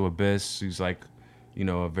 Shout out to Abyss, who's a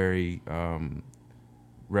very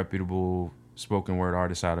reputable spoken word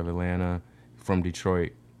artist out of Atlanta, from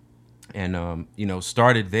Detroit, and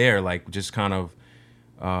started there, just kind of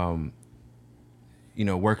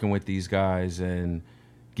working with these guys and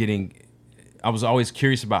getting. I was always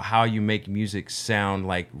curious about how you make music sound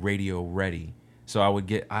radio ready. So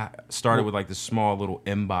I started with the small little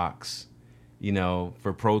inbox,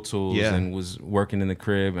 for Pro Tools, and was working in the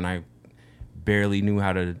crib, and I barely knew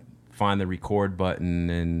how to find the record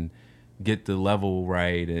button and get the level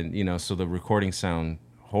right, and so the recording sound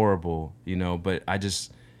horrible, but I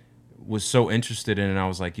just was so interested in it, and I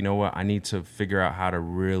was like, you know what, I need to figure out how to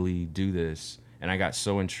really do this. And I got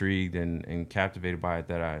so intrigued and captivated by it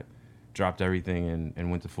that I dropped everything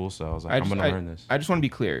and went to Full Sail. I was like, I'm going to learn this. I just want to be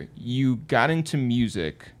clear. You got into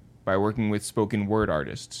music by working with spoken word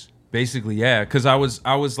artists. Basically, yeah, because I was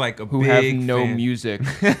who have no music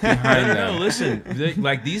behind them. No, listen,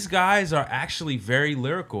 these guys are actually very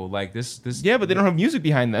lyrical. This. Yeah, but they don't have music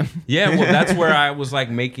behind them. Yeah, well, that's where I was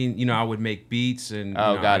making. I would make beats and.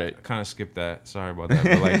 Got it. I kind of skipped that. Sorry about that.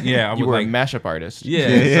 But I you was were a mashup artist.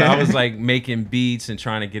 Yeah, so I was making beats and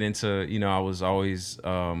trying to get into. I was always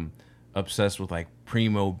obsessed with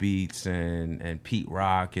Primo beats and Pete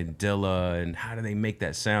Rock and Dilla, and how do they make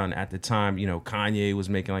that sound at the time. Kanye was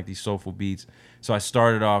making these soulful beats, so I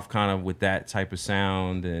started off kind of with that type of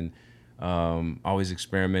sound and always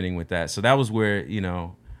experimenting with that. So that was where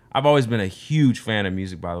I've always been a huge fan of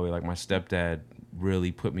music, by the way. My stepdad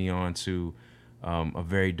really put me on to a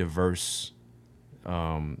very diverse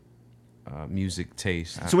music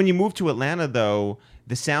taste. So when you moved to Atlanta, though,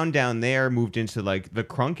 the sound down there moved into the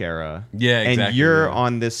crunk era. Yeah, exactly. And you're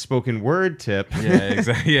on this spoken word tip. Yeah,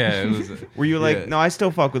 exactly. Yeah, it was. Where you no, I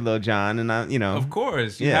still fuck with Lil Jon, and Of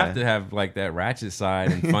course, you have to have that ratchet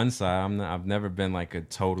side and fun side. I've never been a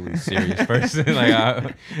totally serious person.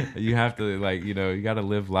 You have to you got to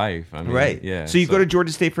live life. I mean, right. Yeah. So you go to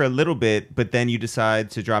Georgia State for a little bit, but then you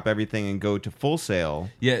decide to drop everything and go to Full Sail.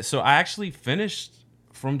 Yeah. So I actually finished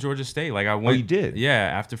from Georgia State. I went. Oh, you did? Yeah,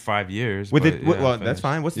 after 5 years. With it, well, that's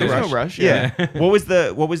fine. What's the There's rush? no rush. Yeah.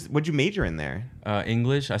 What'd you major in there?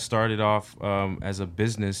 English. I started off as a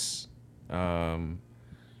business management,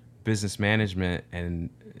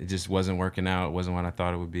 and it just wasn't working out. It wasn't what I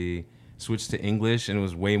thought it would be. Switched to English, and it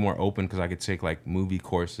was way more open because I could take movie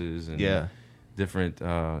courses and different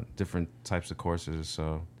types of courses.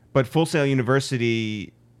 So, but Full Sail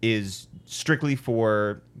University is strictly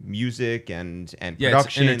for music and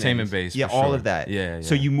production, it's entertainment based. Yeah, for all sure. of that. Yeah.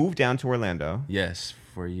 So you moved down to Orlando. Yes,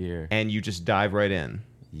 for a year. And you just dive right in.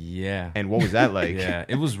 Yeah. And what was that like? Yeah,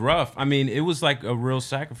 it was rough. I mean, it was a real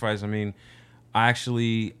sacrifice. I mean, I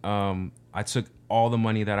actually I took all the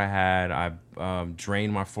money that I had. I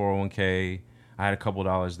drained my 401k. I had a couple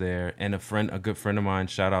dollars there, and a good friend of mine,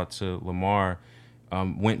 shout out to Lamar,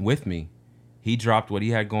 went with me. He dropped what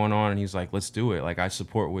he had going on, and he's like, let's do it. I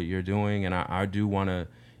support what you're doing, and I do want to,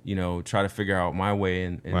 try to figure out my way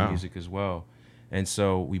in music as well. And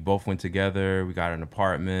so we both went together. We got an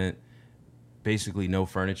apartment, basically no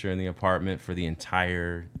furniture in the apartment for the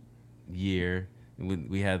entire year.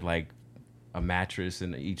 We had a mattress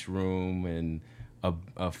in each room and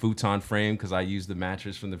a futon frame because I used the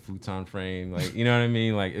mattress from the futon frame. You know what I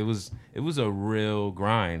mean? It was a real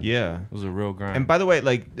grind. Yeah. It was a real grind. And by the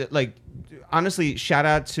way, honestly, shout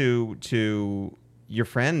out to your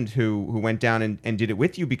friend who went down and did it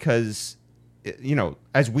with you, because you know,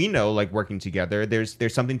 as we know, like working together,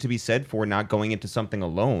 there's something to be said for not going into something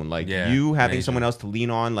alone. Like you having major. someone else to lean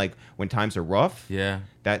on, like when times are rough. Yeah.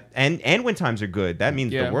 That and when times are good, that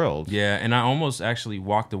means the world. Yeah, and I almost actually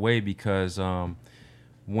walked away because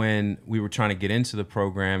when we were trying to get into the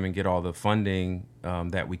program and get all the funding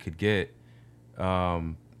that we could get,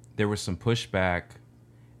 there was some pushback.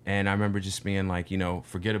 And I remember just being like, you know,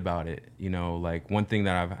 forget about it. You know, like one thing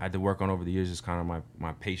that I've had to work on over the years is kind of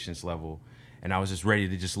my patience level. And I was just ready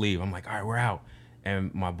to just leave. I'm like, all right, we're out.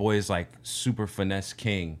 And my boy is like super finesse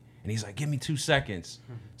king. And he's like, give me 2 seconds.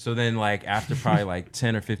 So then like after probably like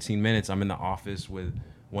 10 or 15 minutes, I'm in the office with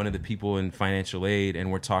one of the people in financial aid.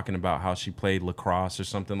 And we're talking about how she played lacrosse or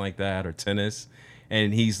something like that, or tennis.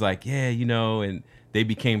 And he's like, yeah, you know, and they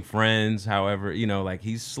became friends. However, you know, like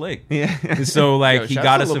he's slick. Yeah. And so like he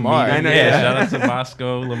got us a meeting. Shout out to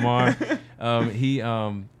Bosco Lamar. He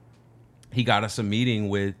got us a meeting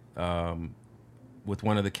with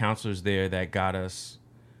one of the counselors there that got us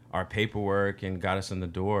our paperwork and got us in the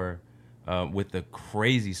door with the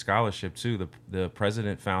crazy scholarship too. The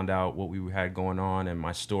president found out what we had going on and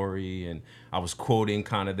my story, and I was quoting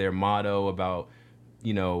kind of their motto about,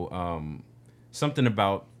 you know, something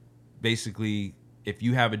about basically, if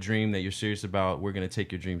you have a dream that you're serious about, we're going to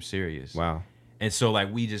take your dream serious. Wow. And so,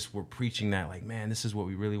 like, we just were preaching that, like, man, this is what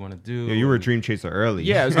we really want to do. Yeah, you were a dream chaser early.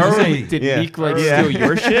 Yeah, I was gonna say, did Meek, like, steal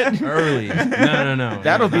your shit? Early. No.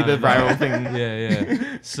 That'll be the viral thing.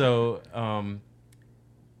 Yeah. So,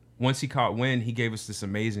 once he caught wind, he gave us this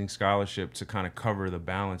amazing scholarship to kind of cover the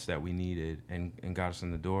balance that we needed and got us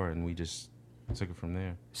in the door, and we just took it from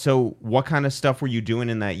there. So what kind of stuff were you doing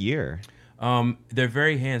in that year? They're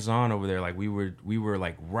very hands-on over there. Like we were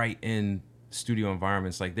like right in studio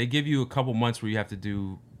environments. Like they give you a couple months where you have to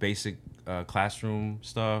do basic classroom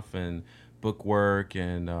stuff and book work,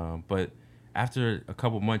 and but after a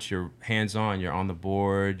couple months, you're hands-on. You're on the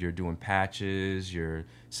board. You're doing patches. You're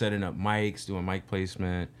setting up mics, doing mic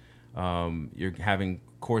placement. You're having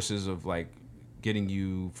courses of like getting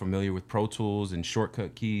you familiar with Pro Tools and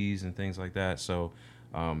shortcut keys and things like that. So.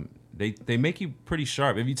 They make you pretty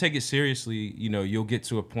sharp. If you take it seriously, you know, you'll get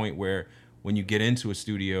to a point where when you get into a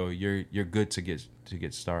studio, you're good to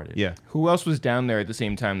get started. Yeah. Who else was down there at the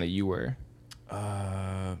same time that you were?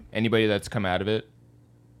 Anybody that's come out of it?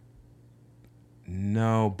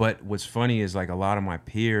 No, but what's funny is like a lot of my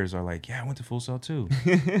peers are like, yeah, I went to Full Sail too.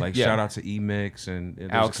 Like shout out to E-Mix and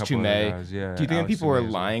there's Alex a couple Toomey. other guys. Yeah. Do you think people are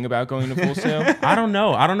lying about going to Full Sail? I don't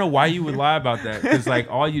know. I don't know why you would lie about that, because like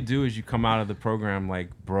all you do is you come out of the program like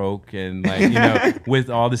broke and like, you know, with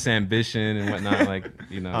all this ambition and whatnot, like,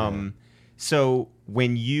 you know. So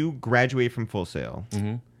when you graduate from Full Sail,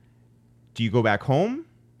 do you go back home?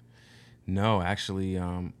 No, actually,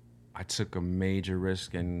 I took a major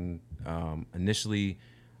risk, and initially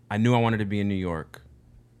I knew I wanted to be in New York.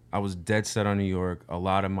 I was dead set on New York. A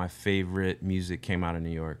lot of my favorite music came out of New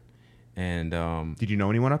York. And did you know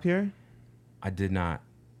anyone up here? I did not.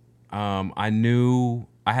 I knew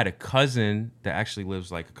I had a cousin that actually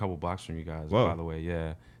lives like a couple blocks from you guys. Whoa. By the way.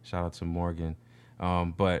 Yeah, shout out to Morgan.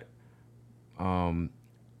 But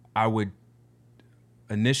I would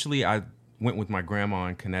initially I went with my grandma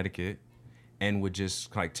in Connecticut and would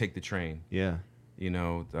just like take the train. Yeah. You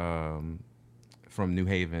know, from New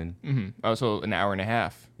Haven. Mm-hmm. Oh, so an hour and a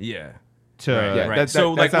half. Yeah. Right.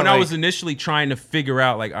 So like when I was initially trying to figure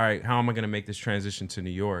out like, all right, how am I going to make this transition to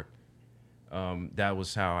New York? That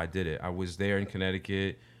was how I did it. I was there in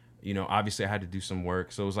Connecticut. You know, obviously I had to do some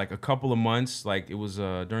work. So it was like a couple of months. Like it was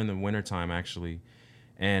during the wintertime actually.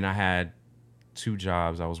 And I had 2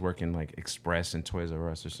 jobs. I was working like Express and Toys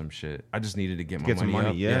R Us or some shit. I just needed to get my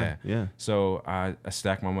money up. Yeah. So I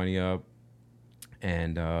stacked my money up.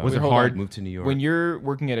 And was it hard? Moved to New York. When you're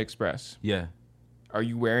working at Express, yeah, are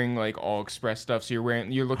you wearing like all Express stuff? So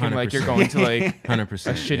you're looking like you're 100%. going to like 100%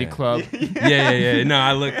 a shitty club. Yeah. No,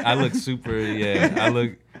 I look super. Yeah,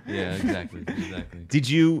 exactly.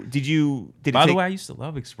 Did By the way, I used to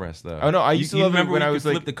love Express though. Oh no, I used to love it remember when I you was could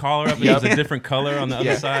like flip the collar up and it was a different color on the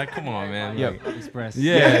other side. Come on, man. Yep. Like, Express.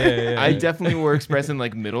 yeah. I definitely wore Express in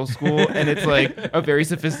like middle school, and it's like a very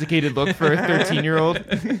sophisticated look for a 13-year-old.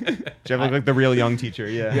 Did you look like the real young teacher?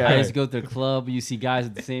 Yeah. I used to go to the club. You see guys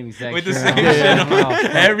with the same exact with the shirt same on. shit on. Wow.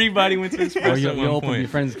 Everybody went to Express Or you at one open point. your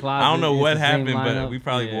friend's closet. I don't know it's what the same happened, but lineup. we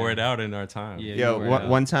probably Yeah. wore it out in our time. Yeah. Yo, you wore it out.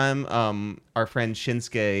 one time, our friend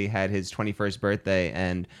Shinsuke had his 21st birthday,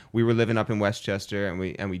 and we were living up in Westchester, and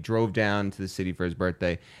we drove down to the city for his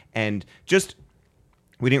birthday, and just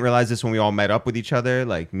we didn't realize this when we all met up with each other,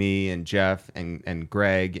 like me and Jeff and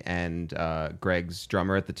Greg and Greg's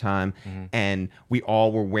drummer at the time, and we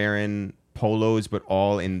all were wearing polos, but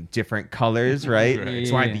all in different colors, right? Right.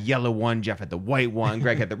 So I had Yeah. the yellow one, Jeff had the white one,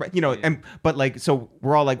 Greg had the red, but like, so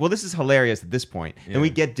we're all like, well, this is hilarious at this point. Yeah. Then we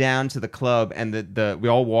get down to the club, and we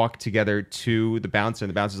all walk together to the bouncer, and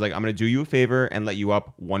the bouncer's like, I'm gonna do you a favor and let you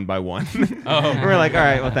up one by one. Oh. We're like, all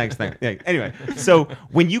right, well, thanks. Yeah. Anyway, so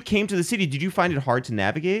when you came to the city, did you find it hard to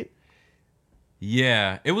navigate?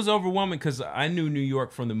 Yeah, it was overwhelming because I knew New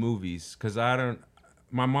York from the movies. Because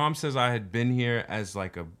my mom says I had been here as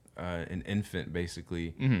like an infant,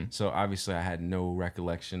 basically. So obviously I had no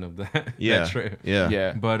recollection of that. that trip. Yeah.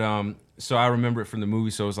 Yeah. But so I remember it from the movie.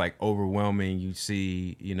 So it was like overwhelming. You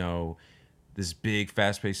see, this big,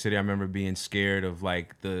 fast-paced city. I remember being scared of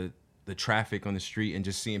like the traffic on the street and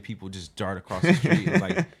just seeing people just dart across the street, and,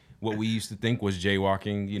 like what we used to think was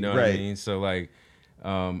jaywalking. You know what I Right. mean? So like.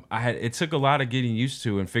 It took a lot of getting used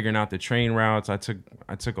to and figuring out the train routes. I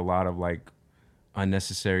took a lot of like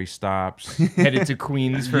unnecessary stops. Headed to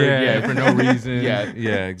Queens for for no reason. Yeah.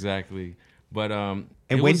 yeah, exactly. But And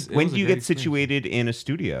it when was do a you great get experience. situated in a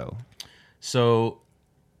studio? So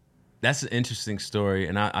that's an interesting story,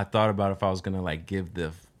 and I thought about if I was gonna like give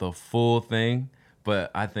the full thing, but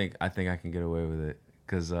I think I can get away with it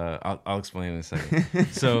because I'll explain in a second.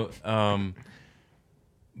 So.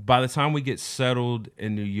 By the time we get settled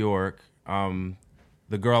in New York,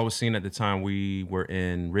 the girl I was seeing at the time, we were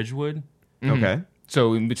in Ridgewood. Okay.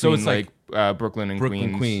 So in between it's like Brooklyn and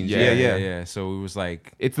Brooklyn, Queens. Yeah. So it was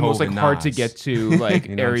like It's the most Hov like and hard to Nas. get to like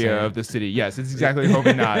You know what I'm area saying? of the city. Yes, it's exactly Hov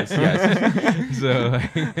and Nas. Yes. So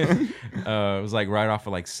it was like right off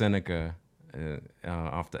of like Seneca,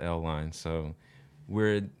 off the L line. So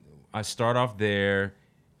I start off there.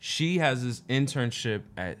 She has this internship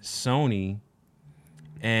at Sony.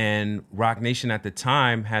 And Rock Nation at the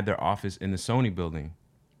time had their office in the Sony building.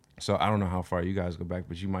 So I don't know how far you guys go back,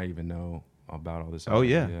 but you might even know about all this. Oh,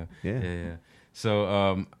 yeah. Yeah.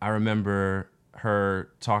 So I remember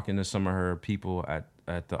her talking to some of her people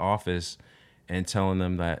at the office and telling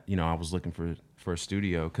them that, I was looking for a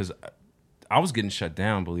studio because I was getting shut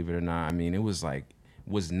down, believe it or not. I mean, it was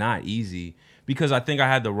not easy because I think I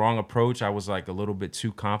had the wrong approach. I was like a little bit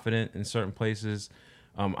too confident in certain places.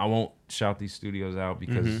 I won't shout these studios out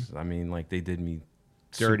because I mean, like they did me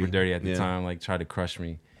super dirty at the time, like tried to crush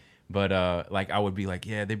me. But like I would be like,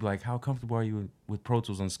 yeah, they'd be like, how comfortable are you with Pro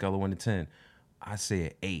Tools on a scale of 1 to 10? I say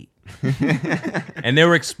an 8, and they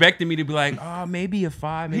were expecting me to be like, oh, maybe a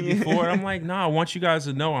 5, maybe a 4. I'm like, nah, I want you guys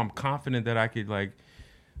to know I'm confident that I could like.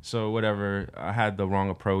 So whatever, I had the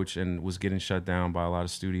wrong approach and was getting shut down by a lot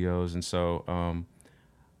of studios, and so.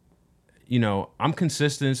 I'm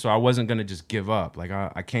consistent, so I wasn't going to just give up. Like,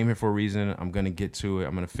 I came here for a reason. I'm going to get to it.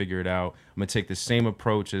 I'm going to figure it out. I'm going to take the same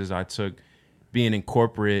approach as I took being in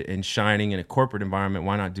corporate and shining in a corporate environment.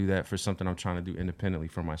 Why not do that for something I'm trying to do independently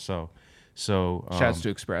for myself? So, Shouts to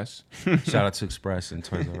Express. shout out to Express and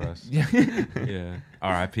Toys R Us. Yeah.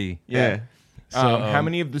 R.I.P. Yeah. So, How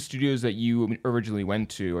many of the studios that you originally went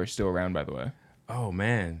to are still around, by the way? Oh,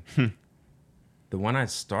 man. The one I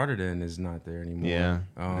started in is not there anymore. Yeah.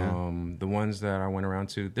 The ones that I went around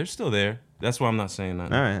to, they're still there. That's why I'm not saying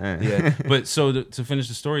that. All right. Yeah. But so to finish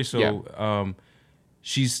the story,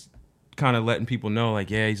 she's kind of letting people know, like,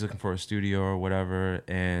 yeah, he's looking for a studio or whatever.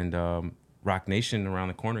 And Rock Nation around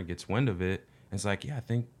the corner gets wind of it. And it's like, yeah, I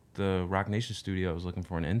think the Rock Nation studio is looking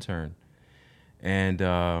for an intern. And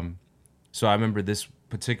so I remember this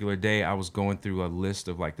particular day I was going through a list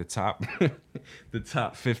of like the top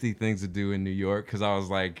 50 things to do in New York because I was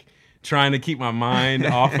like trying to keep my mind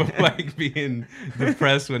off of like being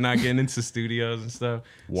depressed with not getting into studios and stuff.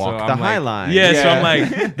 Walk So the I'm High like, Line. Yeah, so Yeah. I'm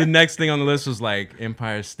like the next thing on the list was like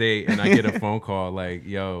Empire State, and I get a phone call like,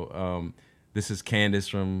 yo, this is Candace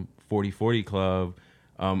from 4040 Club.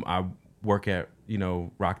 I work at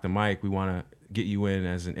Rock the Mic. We want to get you in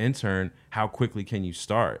as an intern. How quickly can you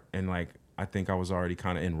start? And like I think I was already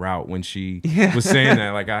kind of en route when she was saying that.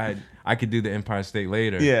 Like I could do the Empire State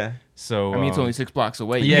later. Yeah. So I mean, it's only 6 blocks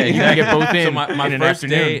away. yeah, you gotta get both in. So my in an first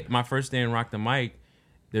afternoon. my first day in Rock the Mic,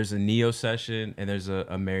 there's a Neo session and there's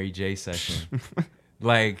a Mary J session.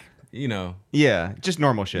 Like Yeah. Just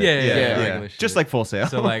normal shit. Yeah, regular shit. Just like Full Sail.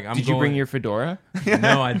 So like I'm Did going, you bring your fedora?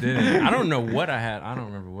 No, I didn't. I don't know what I had. I don't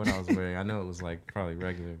remember what I was wearing. I know it was like probably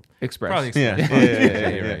regular. Express. Probably Yeah. Express. Yeah, Probably yeah, Express.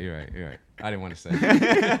 yeah, You're right. You're right. I didn't want to say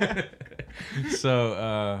it.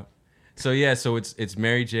 So it's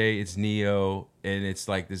Mary J, it's Neo, and it's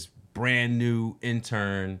like this brand new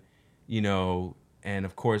intern, and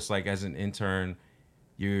of course, like as an intern,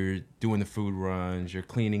 you're doing the food runs, you're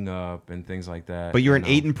cleaning up and things like that. But you're an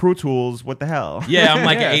you know. 8 in Pro Tools. What the hell? Yeah, I'm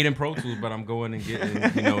like Yeah. an 8 in Pro Tools, but I'm going and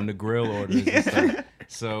getting, the grill orders and stuff.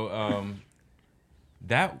 So,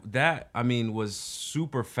 That I mean was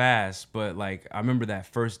super fast, but like I remember that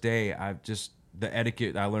first day, the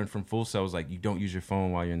etiquette I learned from Full Sail was like you don't use your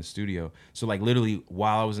phone while you're in the studio. So like literally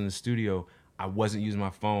while I was in the studio, I wasn't using my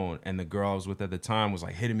phone, and the girl I was with at the time was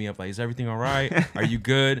like hitting me up like, "Is everything all right? Are you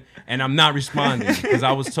good?" And I'm not responding because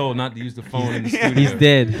I was told not to use the phone in the studio. He's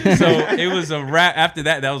dead. So it was a wrap. After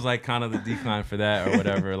that, that was like kind of the decline for that or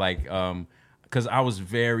whatever. Like, because I was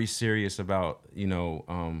very serious about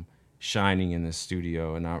shining in the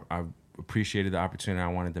studio, and I appreciated the opportunity. I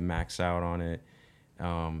wanted to max out on it.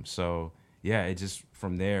 So yeah, it just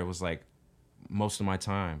from there it was like most of my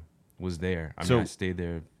time was there. I mean, I stayed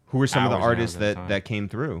there. Who were some of the hours and artists hours at a time. that came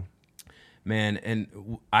through? Man,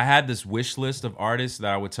 and I had this wish list of artists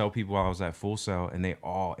that I would tell people while I was at Full Sail, and they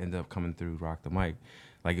all ended up coming through Rock the Mic.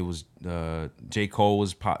 Like it was J. Cole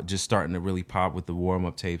was just starting to really pop with the warm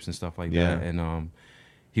up tapes and stuff like that, and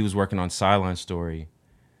he was working on Sideline Story.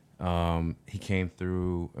 He came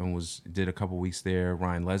through and did a couple weeks there.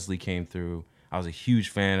 Ryan Leslie came through. I was a huge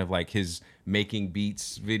fan of like his making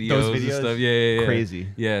beats videos and stuff. Yeah. Crazy.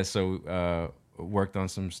 Yeah, so worked on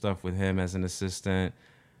some stuff with him as an assistant.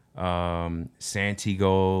 Santi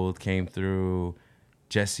Gold came through.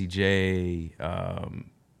 Jesse J.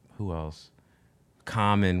 Who else?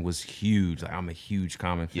 Common was huge. Like I'm a huge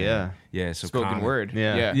Common fan. Yeah. So Spoken Common, word.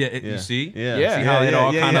 Yeah. You see? Yeah. See how it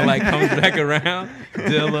all kind of like comes back around?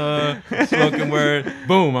 Dilla, spoken word,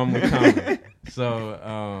 boom, I'm with Common.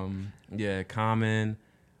 So, Common,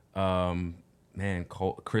 man,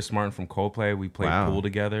 Chris Martin from Coldplay, we played pool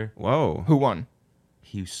together. Whoa. Who won?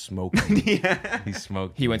 He was smoking. He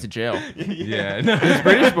smoked. He went to jail. Yeah. Those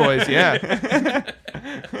British boys, yeah.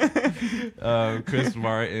 Chris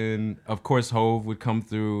Martin, of course. Hove would come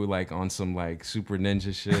through like on some like super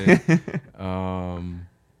ninja shit.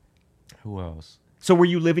 Who else? So were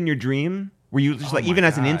you living your dream? Were you just like, my even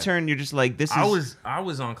as an God. intern, you're just like, this is... I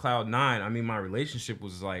was on cloud nine. I mean, my relationship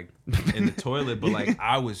was like in the toilet, but like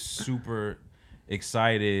I was super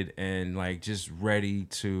excited and like just ready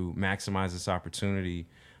to maximize this opportunity.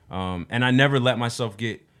 And I never let myself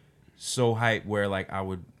get so hyped where like I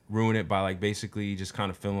would ruin it by like basically just kind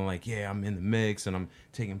of feeling like, yeah, I'm in the mix and I'm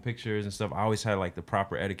taking pictures and stuff. I always had like the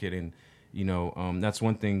proper etiquette, and that's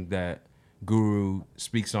one thing that Guru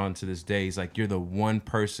speaks on to this day. He's like, you're the one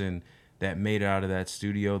person that made it out of that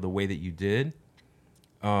studio the way that you did.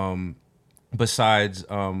 Besides,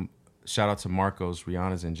 shout out to Marcos,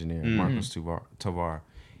 Rihanna's engineer, Marcos Tovar.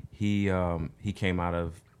 He came out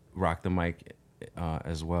of Rock the Mic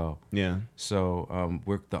as well. Yeah. So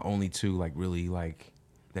we're the only two like really like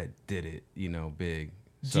that did it, big.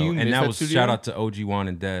 So Do you miss and that that was studio? shout out to OG Juan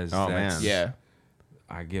and Dez. Oh, man. Yeah.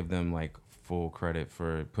 I give them like full credit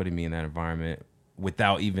for putting me in that environment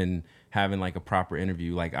without even having like a proper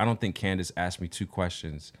interview. Like I don't think Candace asked me 2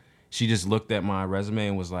 questions. She just looked at my resume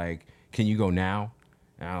and was like, "Can you go now?"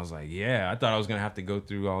 And I was like, "Yeah." I thought I was gonna have to go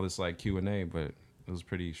through all this like Q&A, but it was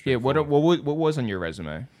pretty Yeah, straightforward. what was on your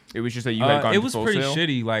resume? It was just that you had gone it to was Full pretty Sail?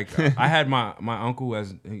 shitty. Like I had my uncle,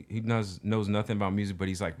 as he knows nothing about music, but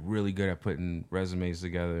he's like really good at putting resumes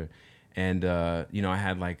together. And I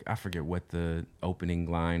had like, I forget what the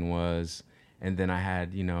opening line was, and then I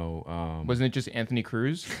had Wasn't it just Anthony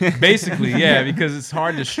Cruz? basically, yeah, because it's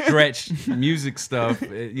hard to stretch music stuff.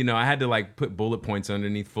 I had to like put bullet points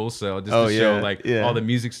underneath Full Sail just to show like all the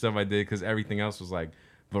music stuff I did, because everything else was like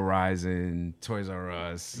Verizon, Toys R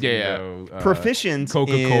Us, Proficient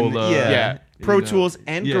Coca-Cola, in, Yeah. Pro Tools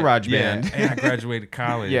and GarageBand. Yeah. And I graduated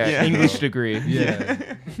college. Yeah, English degree.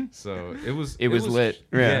 Yeah. So it was lit.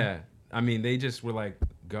 Yeah. I mean, they just were like,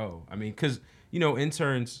 go. I mean, because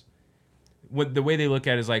interns, the way they look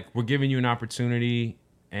at it is like, we're giving you an opportunity,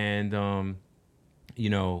 and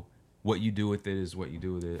what you do with it is what you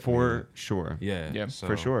do with it. For sure. Yeah. So,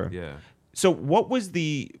 for sure. Yeah. So what was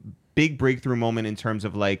the big breakthrough moment in terms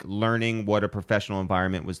of like learning what a professional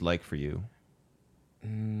environment was like for you?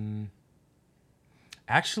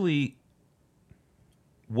 Actually,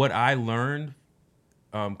 what I learned,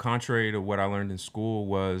 contrary to what I learned in school,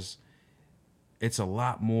 was it's a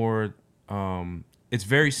lot more. It's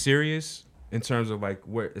very serious in terms of like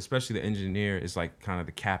where, especially the engineer is like kind of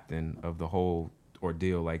the captain of the whole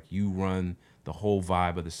ordeal. Like you run the whole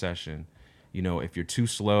vibe of the session. If you're too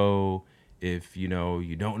slow, if you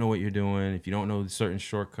don't know what you're doing, if you don't know certain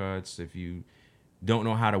shortcuts, if you don't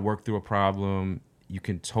know how to work through a problem, you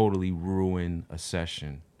can totally ruin a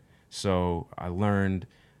session. So I learned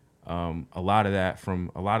a lot of that from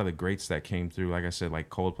a lot of the greats that came through. Like I said, like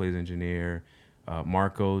Coldplay's engineer,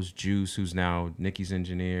 Marcos, Juice, who's now Nicki's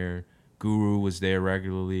engineer, Guru was there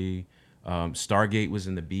regularly. Stargate was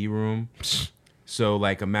in the B room. So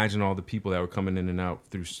like imagine all the people that were coming in and out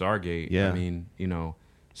through Stargate. Yeah. I mean,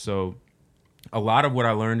 so a lot of what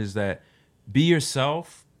I learned is that be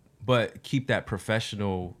yourself, but keep that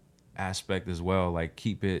professional aspect as well. Like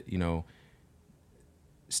keep it,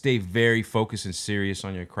 stay very focused and serious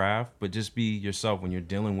on your craft, but just be yourself when you're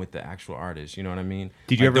dealing with the actual artist. You know what I mean?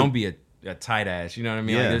 Did you ever don't be a tight ass? You know what I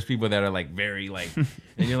mean? Yeah. Like there's people that are like very like, and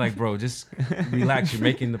you're like, bro, just relax. You're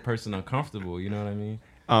making the person uncomfortable. You know what I mean?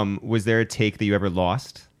 Was there a take that you ever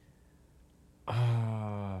lost?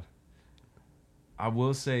 I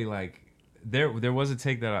will say like there was a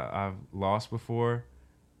take that I've lost before,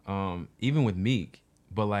 even with Meek,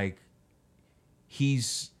 but like he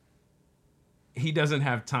doesn't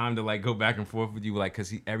have time to like go back and forth with you, like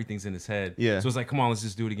because everything's in his head. Yeah. So it's like, come on, let's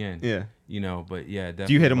just do it again. Yeah. But yeah, definitely.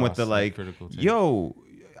 Do you hit him with lost the like, critical take. yo,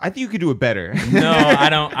 I think you could do it better? No, I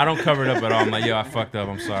don't cover it up at all. I'm like, yo, I fucked up.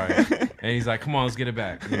 I'm sorry. And he's like, come on, let's get it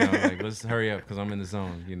back. Like let's hurry up because I'm in the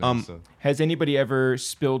zone. So. Has anybody ever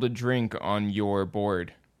spilled a drink on your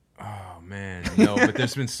board? Oh man, no. But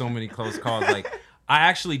there's been so many close calls. Like I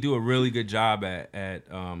actually do a really good job at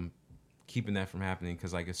keeping that from happening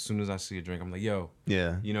because like as soon as I see a drink, I'm like, yo,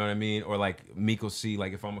 Yeah. you know what I mean? Or like Meek will see,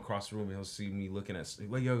 like if I'm across the room, he'll see me looking at,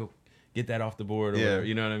 like, yo, get that off the board or whatever.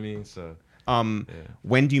 You know what I mean? So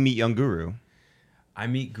when do you meet Young Guru? I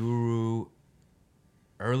meet Guru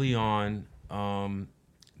early on.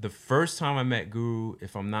 The first time I met Guru,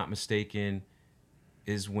 if I'm not mistaken,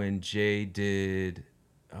 is when Jay did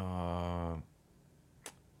the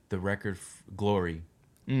record Glory.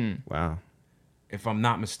 Wow. If I'm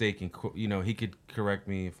not mistaken, he could correct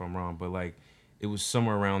me if I'm wrong, but like it was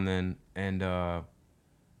somewhere around then, and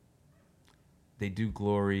they do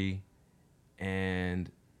Glory,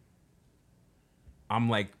 and I'm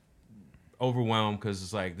like overwhelmed because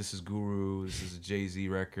it's like this is Guru, this is a Jay-Z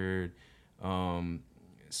record,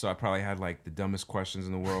 so I probably had like the dumbest questions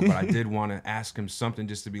in the world, but I did want to ask him something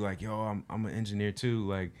just to be like, yo, I'm an engineer too,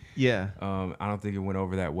 like Yeah. I don't think it went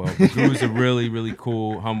over that well, but Guru's a really really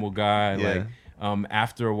cool, humble guy, Yeah. like.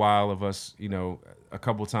 After a while of us, a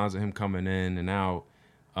couple times of him coming in and out,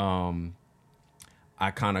 I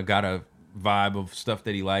kind of got a vibe of stuff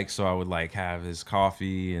that he likes. So I would like have his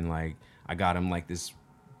coffee and like I got him like this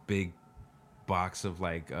big box of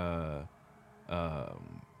like what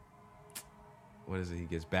is it? He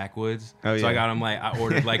gets backwoods. Oh, so I yeah. got him like I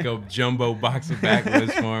ordered like a jumbo box of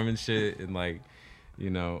backwoods for him and shit. And like,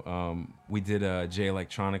 we did a Jay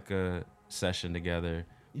Electronica session together.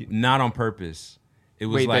 Not on purpose. It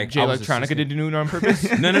was Wait, like that Jay Electronica didn't do it on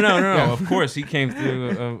purpose? No. Of course, he came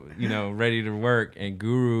through, ready to work. And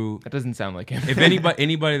Guru, That doesn't sound like him. if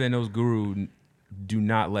anybody that knows Guru, do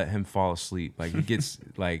not let him fall asleep. Like he gets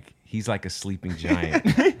like he's like a sleeping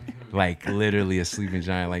giant, like literally a sleeping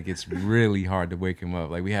giant. Like it's really hard to wake him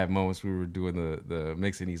up. Like we had moments we were doing the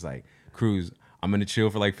mix, and he's like, Cruz, I'm gonna chill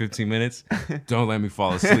for like 15 minutes. Don't let me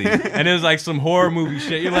fall asleep. And it was like some horror movie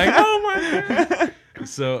shit. You're like, oh my god.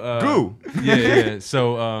 So Goo. Yeah.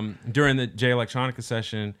 So during the Jay Electronica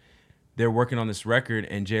session, they're working on this record,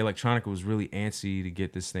 and Jay Electronica was really antsy to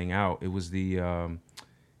get this thing out. It was what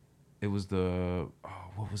was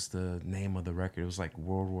the name of the record? It was like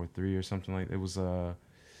World War III or something like that. It was the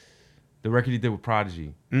record he did with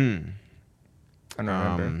Prodigy. I don't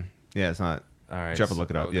remember. Yeah, it's not. All right, You have to look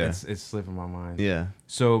it up. Yeah. It's slipping my mind. Yeah.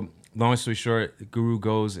 So long story short, Guru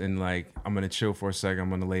goes and like, I'm gonna chill for a second. I'm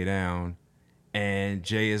gonna lay down. And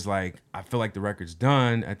Jay is like, I feel like the record's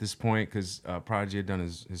done at this point because Prodigy had done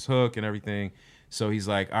his hook and everything. So he's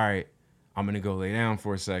like, all right, I'm going to go lay down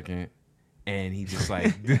for a second. And he just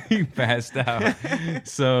like, he passed out.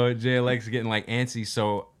 So Jay Alex getting like antsy.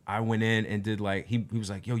 So I went in and did like, he was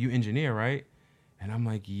like, yo, you engineer, right? And I'm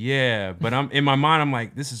like, yeah. But I'm in my mind, I'm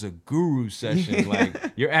like, this is a Guru session.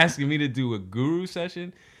 Like, you're asking me to do a Guru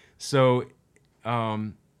session? So I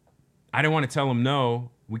didn't want to tell him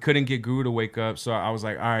no. We couldn't get Guru to wake up, so I was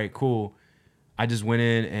like, all right, cool. I just went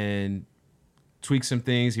in and tweaked some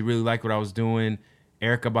things. He really liked what I was doing.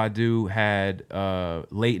 Erykah Badu had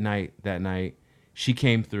late night that night. She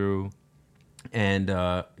came through and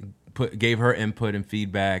gave her input and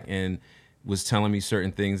feedback and was telling me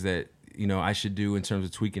certain things that, I should do in terms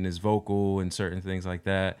of tweaking his vocal and certain things like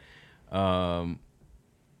that. And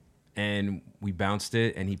we bounced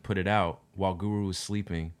it, and he put it out while Guru was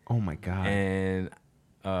sleeping. Oh my god. And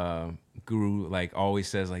Guru like always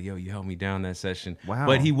says like, yo, you held me down that session. Wow.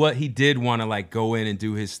 But he did want to like go in and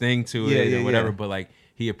do his thing to it or whatever. Yeah. But like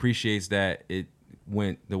he appreciates that it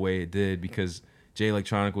went the way it did because Jay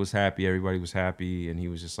Electronica was happy, everybody was happy, and he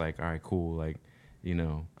was just like, all right, cool, like,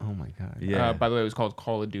 Oh my god. Yeah. By the way, it was called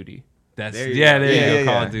Call of Duty. That's There you there go. you Yeah, go. yeah,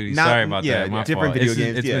 Call yeah. of Duty. Not- Sorry about yeah, that. My different fault. video It's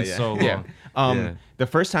games. It's Yeah, been yeah. so long. Yeah. Yeah. The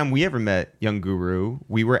first time we ever met Young Guru,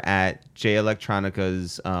 we were at Jay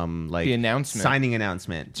Electronica's The announcement. signing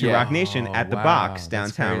announcement to Yeah. Rock Nation Oh, at the wow. Box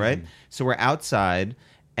That's downtown, right? crazy. So we're outside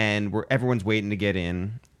and everyone's waiting to get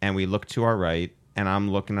in, and we look to our right, and I'm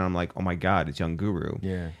looking and I'm like, oh my God, it's Young Guru.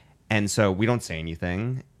 Yeah. And so we don't say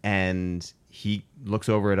anything, and he looks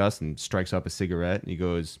over at us and strikes up a cigarette, and he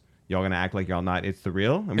goes, y'all gonna act like y'all not It's the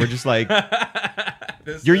Real? And we're just like,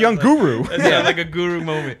 you're Young Guru. That sounds like a guru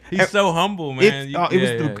moment. He's so humble, man. It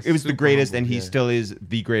was the Super greatest, humble, and he yeah. still is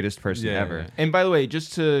the greatest person Yeah, ever. yeah. And by the way,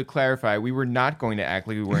 just to clarify, we were not going to act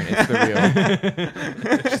like we weren't It's the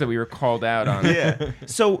Real. Just that we were called out on it. Yeah.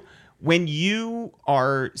 So when you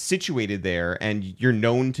are situated there and you're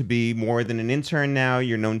known to be more than an intern now,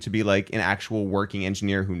 you're known to be like an actual working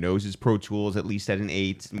engineer who knows his Pro Tools at least at an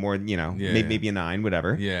 8, more, Yeah. maybe a 9,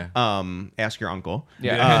 whatever. Yeah. Ask your uncle.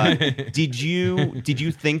 Yeah. Did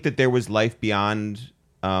you think that there was life beyond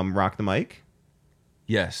Rock the Mic?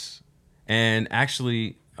 Yes. And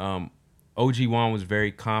actually, OG Juan was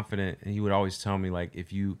very confident, and he would always tell me, like,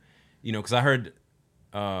 if you know, because I heard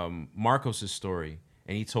Marcos' story,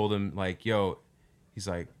 and he told him, like, yo, he's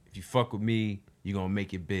like, if you fuck with me, you're going to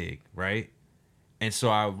make it big, right? And so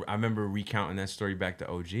I remember recounting that story back to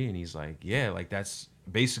OG, and he's like, yeah, like, that's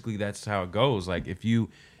how it goes. Like, if you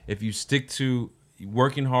stick to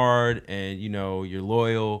working hard and, you know, you're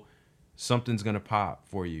loyal, something's going to pop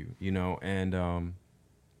for you, you know? And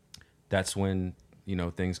that's when, you know,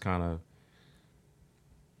 things kind of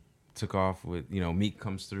took off with, you know, Meek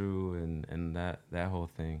comes through and that whole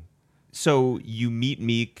thing. So you meet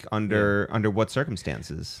Meek under what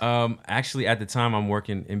circumstances? Actually, at the time, I'm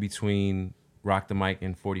working in between Rock the Mic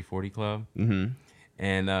and 4040 Club. Mm-hmm.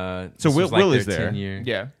 And So this Will- was like Will their is there. 10-year.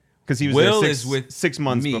 Yeah. Because he was Will there is with 6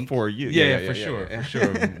 months Meek. before you. Yeah, for sure.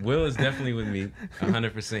 Will is definitely with me,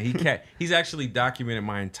 100%. He's actually documented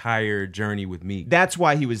my entire journey with Meek. That's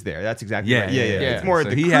why he was there. That's exactly right. Yeah. It's more so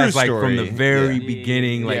the he Cruz has like story. from the very Yeah.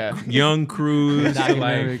 beginning, like Yeah. young Cruz to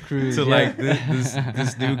Documentary like Cruz, to yeah. like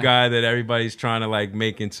this new guy that everybody's trying to like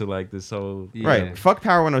make into like this whole Right. Yeah. Fuck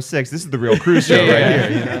Power 106. This is the real Cruz show Yeah. right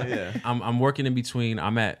here. You know? Yeah. I'm working in between.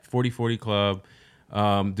 I'm at 4040 Club,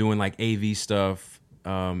 doing like AV stuff,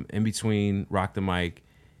 in between Rock the Mic,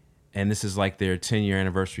 and this is like their 10-year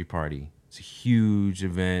anniversary party. It's a huge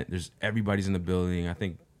event. Everybody's in the building. I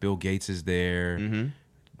think Bill Gates is there.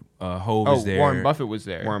 Hove is there. Warren Buffett was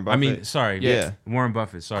there. Warren Buffett. I mean, sorry, Yeah. Warren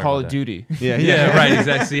Buffett. Sorry, Call about of that. Duty. Yeah. Yeah, right.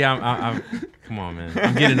 Exactly. See, I'm come on, man.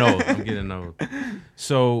 I'm getting old.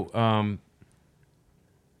 So,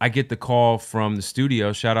 I get the call from the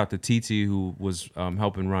studio. Shout out to TT, who was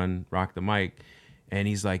helping run Rock the Mic, and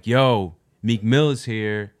he's like, "Yo, Meek Mill is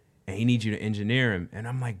here, and he needs you to engineer him." And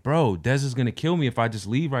I'm like, "Bro, Dez is gonna kill me if I just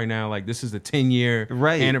leave right now. Like, this is the 10-year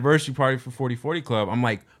Right. anniversary party for 4040 Club." I'm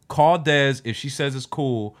like, "Call Dez. If she says it's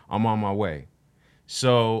cool, I'm on my way."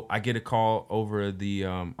 So I get a call over the.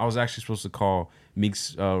 I was actually supposed to call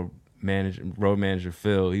Meek's road manager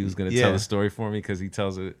Phil. He was gonna tell Yeah. the story for me because he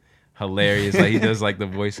tells it hilarious. Like he does like the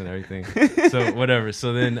voice and everything. So whatever.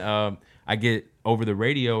 So then I get over the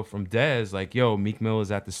radio from Dez like, "Yo, Meek Mill is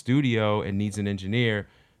at the studio and needs an engineer.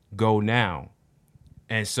 Go now."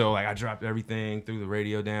 And so like I dropped everything, threw the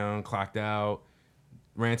radio down, clocked out,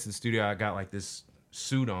 ran to the studio. I got like this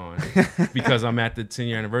suit on because I'm at the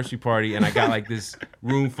 10-year anniversary party, and I got like this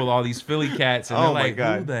room full of all these Philly cats, and Oh they're my like,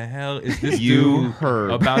 God. "Who the hell is this You dude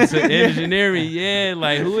heard. about to engineer me?" Yeah,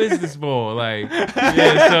 like who is this boy? Like,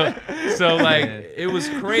 yeah, so like it was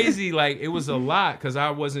crazy. Like it was a lot because I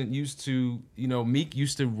wasn't used to, you know, Meek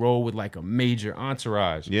used to roll with like a major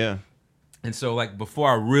entourage. Yeah. And so, like, before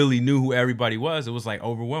I really knew who everybody was, it was, like,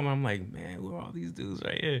 overwhelming. I'm like, man, who are all these dudes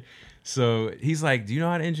right here? So he's like, "Do you know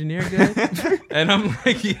how to engineer good?" And I'm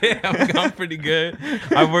like, "Yeah, I'm pretty good.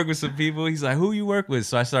 I work with some people." He's like, "Who you work with?"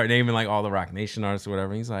 So I start naming, like, all the Rock Nation artists or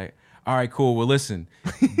whatever. He's like, "All right, cool. Well, listen,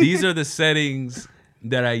 these are the settings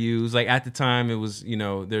that I use." Like, at the time, it was, you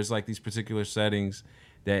know, there's, like, these particular settings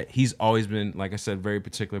that he's always been, like I said, very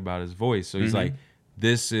particular about his voice. So he's like,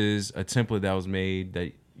 "This is a template that was made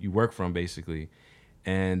that you work from," basically.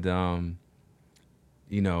 And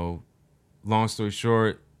you know, long story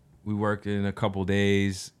short, we worked in a couple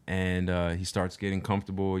days, and he starts getting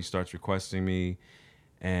comfortable. He starts requesting me,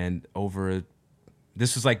 and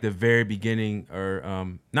this was like the very beginning, or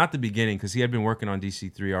not the beginning, because he had been working on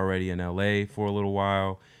DC3 already in LA for a little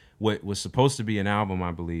while. What was supposed to be an album,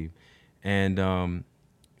 I believe, and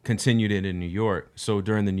continued it in New York. So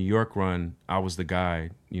during the New York run, I was the guy,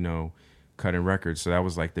 you know, cutting records. So that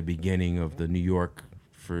was like the beginning of the New York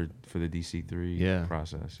for the DC3 Yeah.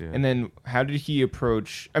 process. Yeah. And then how did he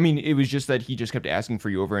approach? I mean, it was just that he just kept asking for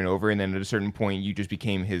you over and over, and then at a certain point, you just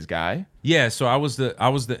became his guy. Yeah, so I was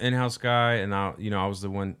the in-house guy, and I was the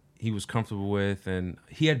one he was comfortable with, and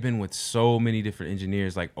he had been with so many different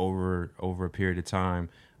engineers like over a period of time.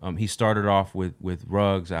 He started off with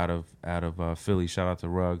Ruggs out of Philly. Shout out to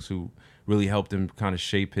Ruggs, who really helped him kind of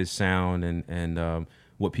shape his sound and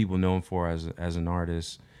what people know him for as an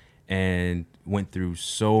artist, and went through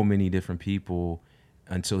so many different people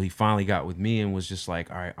until he finally got with me and was just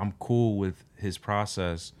like, all right, I'm cool with his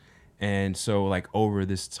process. And so like over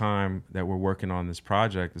this time that we're working on this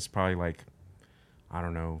project, it's probably like, I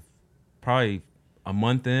don't know, probably a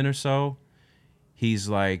month in or so, he's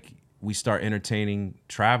like, we start entertaining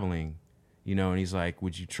traveling, and he's like,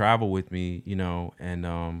 would you travel with me,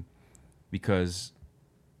 and because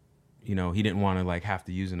he didn't want to like have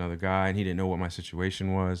to use another guy, and he didn't know what my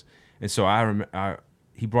situation was. And so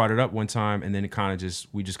he brought it up one time, and then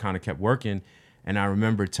we just kind of kept working. And I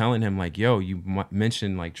remember telling him like, yo, you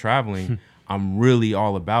mentioned like traveling. I'm really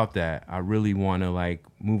all about that. I really want to like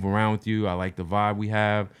move around with you. I like the vibe we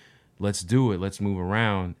have. Let's do it. Let's move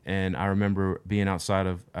around. And I remember being outside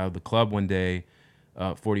of the club one day,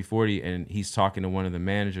 4040, and he's talking to one of the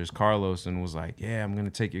managers, Carlos, and was like, yeah, I'm going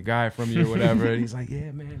to take your guy from you or whatever. And he's like, yeah,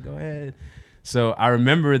 man, go ahead. So I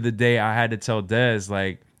remember the day I had to tell Dez,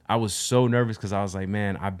 like, I was so nervous because I was like,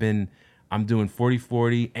 man, I'm doing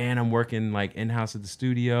 4040 and I'm working like in-house at the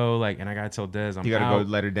studio. Like, and I got to tell Dez, You got to go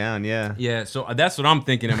let her down. Yeah. Yeah. So that's what I'm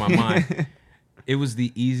thinking in my mind. It was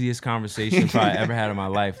the easiest conversation I ever had in my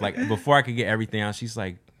life. Like before I could get everything out, she's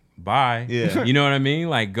like, bye. Yeah. You know what I mean?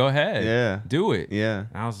 Like, go ahead. Yeah. Do it. Yeah.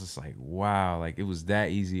 And I was just like, wow, like it was that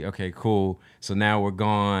easy. Okay, cool. So now we're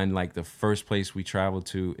gone. Like the first place we traveled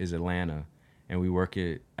to is Atlanta, and we work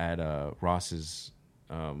at Ross's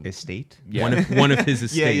Estate. Yeah. One of his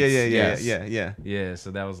estates. Yeah. Yeah.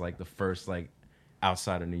 So that was like the first like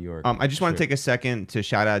outside of New York. I just want to take a second to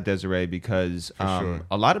shout out Desiree because sure.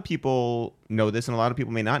 a lot of people know this and a lot of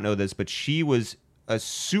people may not know this, but she was a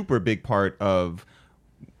super big part of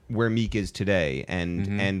where Meek is today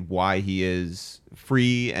and why he is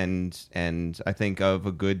free and I think of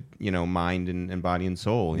a good, mind and body and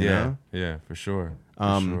soul, you know? Yeah, for sure.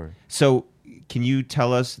 So can you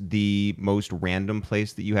tell us the most random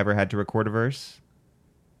place that you ever had to record a verse?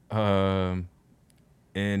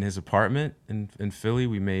 In his apartment in Philly,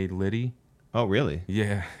 we made Liddy. Oh, really?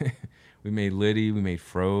 Yeah. We made Liddy, we made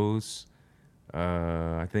Froze.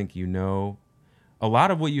 I think a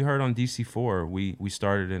lot of what you heard on DC4, we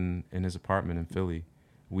started in his apartment in Philly.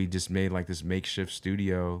 We just made like this makeshift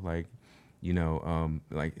studio, like,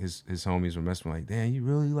 like his homies were messing with like, damn, you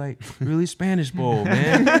really Spanish bowl,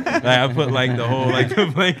 man. Like I put like the whole like the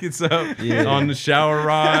blankets up on the shower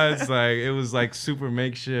rods. Like it was like super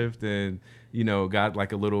makeshift and got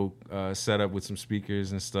like a little setup with some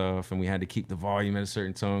speakers and stuff, and we had to keep the volume at a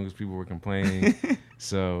certain tone because people were complaining.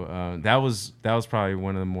 So that was probably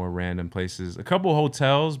one of the more random places. A couple of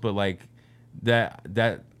hotels, but like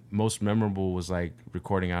that most memorable was like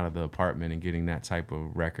recording out of the apartment and getting that type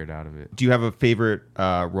of record out of it. Do you have a favorite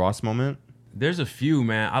Ross moment? There's a few,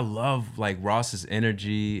 man. I love like Ross's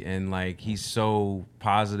energy and like he's so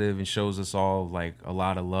positive and shows us all like a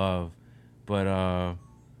lot of love. But I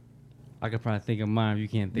could probably think of mine if you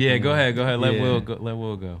can't think yeah, of go mine. ahead. Let Yeah.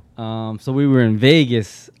 Will go. So we were in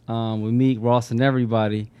Vegas with Meek, Ross, and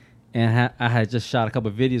everybody, and I had just shot a couple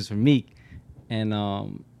of videos for Meek, and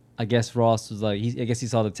I guess Ross was like, I guess he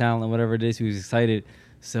saw the talent, whatever it is. He was excited,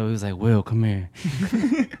 so he was like, "Will, come here.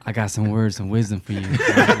 I got some words, some wisdom for you. You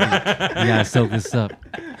gotta soak this up."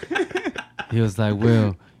 He was like,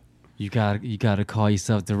 "Will, you gotta call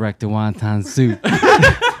yourself Director Wonton Soup."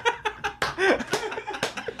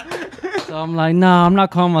 So I'm like, nah, I'm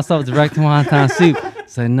not calling myself Director Wonton Soup.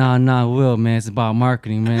 Say, nah, Will, man, it's about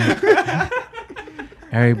marketing, man.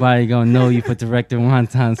 Everybody gonna know you for Director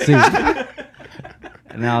Wonton Soup.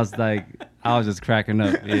 And I was just cracking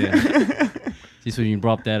up, yeah. Just when you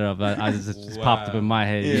brought that up, I just popped up in my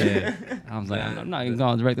head, yeah. I was like, I'm not even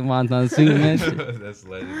going Director Wonton Soup, man. That's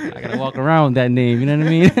legendary. I gotta walk around with that name, you know what I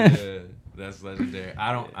mean? Yeah, that's legendary.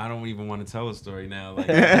 I don't even want to tell a story now. Like,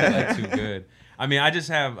 it's like too good. I mean, I just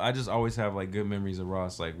always have like good memories of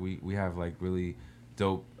Ross. Like we have like really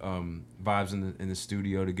dope vibes in the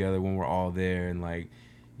studio together when we're all there and like,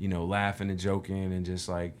 laughing and joking and just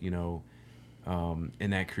like, in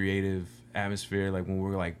that creative atmosphere, like when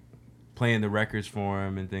we're like playing the records for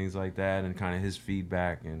him and things like that and kind of his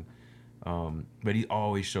feedback and but he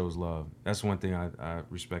always shows love. That's one thing I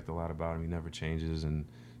respect a lot about him. He never changes and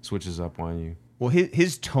switches up on you. Well,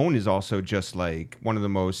 his tone is also just like one of the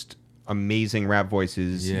most amazing rap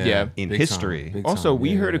voices Yeah. in Big history. time. Big Also, time. we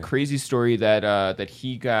Yeah, heard a yeah. crazy story that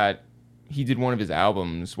he did one of his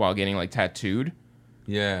albums while getting like tattooed,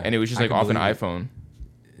 Yeah, and it was just I like can off an believe it.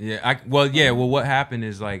 iPhone. Yeah, well, what happened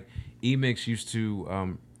is like Emix used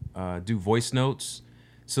to do voice notes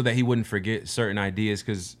so that he wouldn't forget certain ideas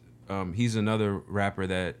because he's another rapper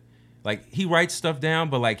that like he writes stuff down,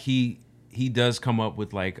 but like he does come up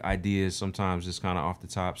with like ideas sometimes just kind of off the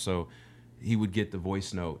top. So he would get the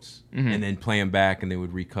voice notes and then play them back, and they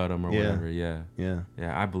would recut them or whatever. Yeah,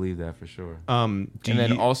 I believe that for sure. And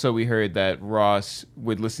then also we heard that Ross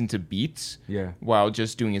would listen to beats Yeah. while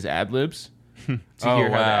just doing his ad libs to Oh, hear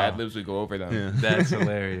how the wow. ad libs would go over them. Yeah. That's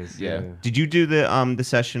hilarious. Yeah. Did you do the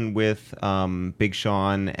session with Big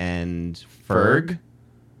Sean and Ferg?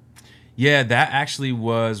 Yeah, that actually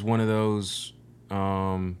was one of those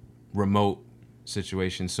remote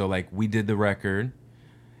situations. So like we did the record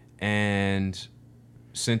and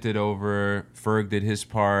sent it over. Ferg did his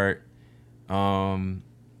part.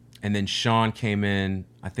 And then Sean came in,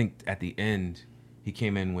 I think at the end, he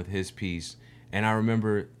came in with his piece. And I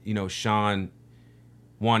remember, Sean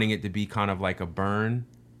wanting it to be kind of like a burn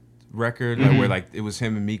record, like, where like it was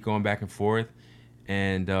him and Meek going back and forth.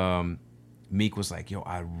 And Meek was like, yo,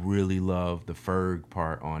 I really love the Ferg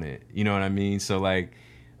part on it. You know what I mean? So like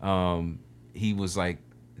he was like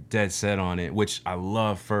dead set on it, which I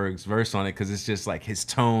love Ferg's verse on it because it's just like his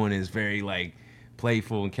tone is very like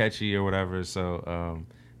playful and catchy or whatever. So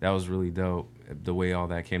that was really dope, the way all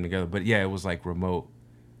that came together. But yeah, it was like remote.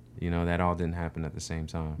 That all didn't happen at the same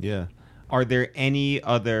time. Yeah. Are there any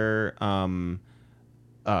other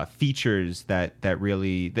features that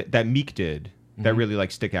really that Meek did that really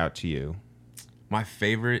like stick out to you? My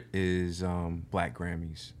favorite is Black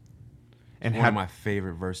Grammys. And One of my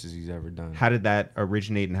favorite verses he's ever done. how did that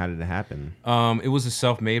originate and how did it happen? It was a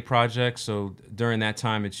self-made project, so during that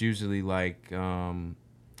time, it's usually like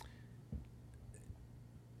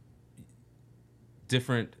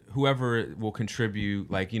different. Whoever will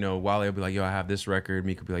contribute, like Wale will be like, "Yo, I have this record."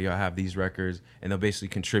 Meek could be like, "Yo, I have these records," and they'll basically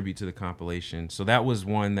contribute to the compilation. So that was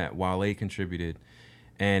one that Wale contributed,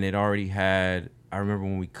 and it already had. I remember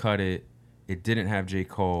when we cut it, it didn't have J.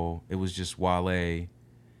 Cole. It was just Wale.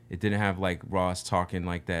 It didn't have like Ross talking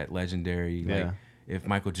like that legendary like. If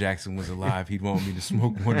Michael Jackson was alive, he'd want me to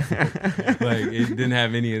smoke one of them. Like, it didn't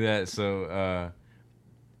have any of that. So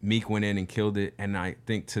Meek went in and killed it. And I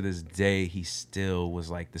think to this day, he still was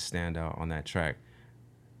like the standout on that track.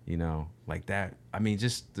 Like that. I mean,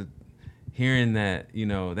 just hearing that,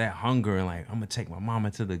 that hunger and like, I'm going to take my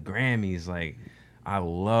mama to the Grammys. Like, I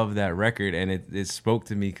love that record. And it spoke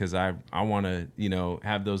to me because I want to,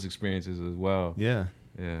 have those experiences as well. Yeah.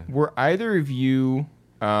 Yeah. Were either of you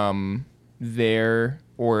there,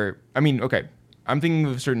 or okay, I'm thinking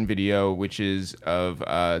of a certain video which is of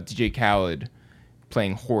DJ Khaled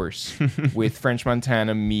playing horse with French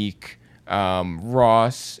Montana, Meek,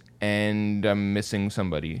 Ross, and I'm missing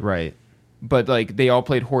somebody. Right. But like they all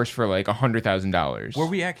played horse for like $100,000. Were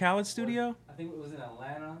we at Khaled's studio? I think it was in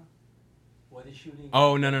Atlanta. Were they shooting?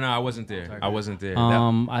 Oh, no. I wasn't there. I wasn't there.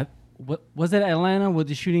 What was it? Atlanta? Was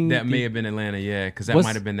the shooting? That may have been Atlanta, yeah, because that What's-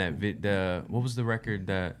 might have been that. What was the record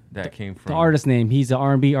that came from? the artist name. He's an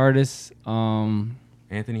R&B artist.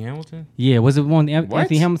 Anthony Hamilton. Yeah, was it one What?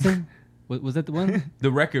 Anthony Hamilton? Was that the one? The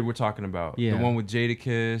record we're talking about. Yeah. The one with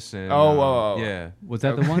Jadakiss and. Oh. Yeah. Was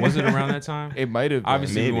that the one? Was it around that time? It might have been.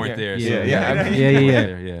 Obviously, Maybe. we weren't there. Yeah. So Yeah. Yeah. we weren't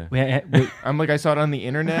there, yeah. We had- I'm like, I saw it on the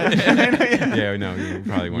internet. Yeah, no, you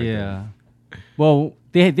probably weren't yeah. Well,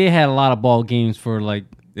 they had a lot of ball games for like.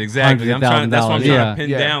 there. Exactly. That's what I'm $100,000. trying Yeah. to pin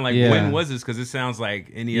Yeah. down. Like, Yeah. when was this? Because it sounds like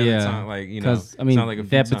any other time. Like, Because sounds like a few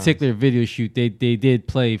that times. particular video shoot, they did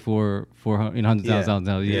play for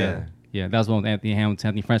 $100,000. Yeah. Yeah, that was one with Anthony Hamilton.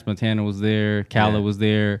 Anthony French Montana was there. Khaled Yeah. was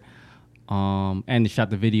there. And they shot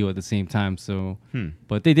the video at the same time. So,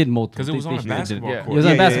 but they did multiple. Because it was they on a did- basketball Yeah. court. It was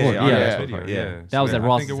on a basketball. on Yeah. a Yeah. basketball court, yeah. That was So, at I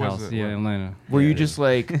Ross's think it was house. a- Yeah, in Atlanta. Were you just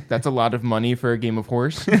like, that's a lot of money for a game of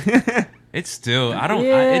horse? It's still, I don't,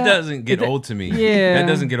 Yeah. it doesn't get It- old to me. yeah. That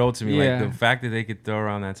doesn't get old to me. Yeah. Like, the fact that they could throw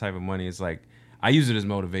around that type of money is like, I use it as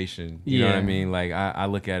motivation. You know what I Yeah. mean? Like, I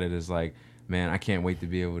look at it as like, man, I can't wait to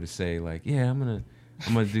be able to say like, yeah, I'm gonna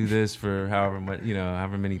do this for however much,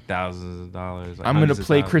 however many thousands of dollars. Like I'm going to hundreds of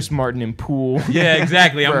play thousands. Chris Martin in pool. Yeah,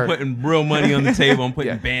 exactly. For- I'm putting real money on the table. I'm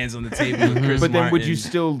putting Yeah. bands on the table with Chris But then would Martin. you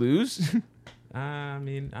still lose? I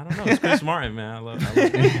mean, I don't know. It's Chris Martin, man. I love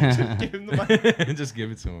it. Just give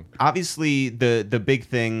it to him. Obviously, the big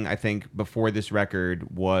thing I think before this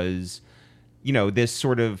record was, this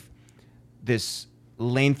sort of this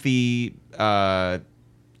lengthy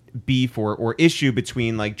beef or issue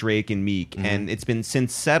between like Drake and Meek, and it's been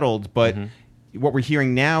since settled. But what we're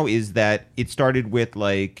hearing now is that it started with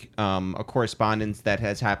like a correspondence that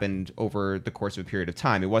has happened over the course of a period of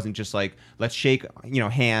time. It wasn't just like, let's shake,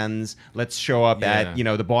 hands, let's show up at,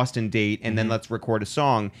 the Boston date, and then let's record a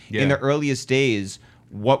song. In the earliest days,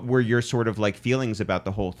 what were your sort of like feelings about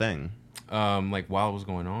the whole thing? Like while it was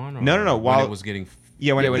going on? Or No. While it was getting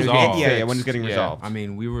when it was resolved. when it was getting resolved. I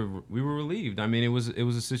mean, we were relieved. I mean, it was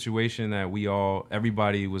a situation that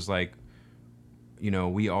everybody was like,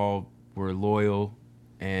 we all were loyal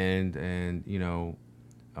and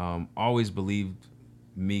always believed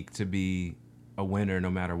Meek to be a winner no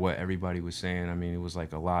matter what everybody was saying. I mean, it was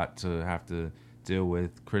like a lot to have to deal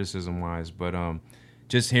with criticism wise, but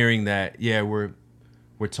just hearing that,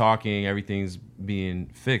 we're talking, everything's being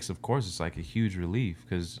fixed. Of course, it's like a huge relief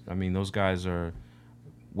because I mean, those guys are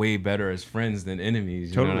way better as friends than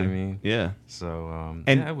enemies. You know what I mean? Yeah. So,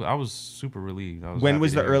 I was super relieved. When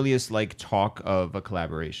was the earliest like talk of a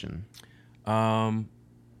collaboration? I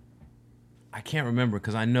can't remember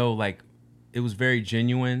because I know like it was very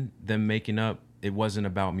genuine. Them making up, it wasn't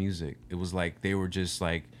about music. It was like they were just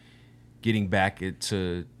like getting back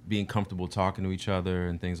to being comfortable talking to each other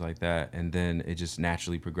and things like that. And then it just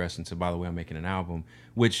naturally progressed into, by the way, I'm making an album.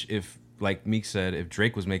 Which, if like Meek said, if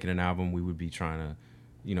Drake was making an album, we would be trying to,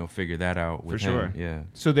 figure that out with him. For sure. Yeah.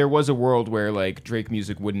 So there was a world where like Drake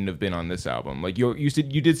music wouldn't have been on this album. Like you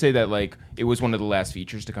did say that like it was one of the last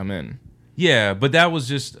features to come in. Yeah, but that was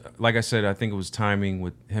just, like I said, I think it was timing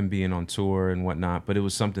with him being on tour and whatnot, but it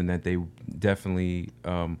was something that they definitely,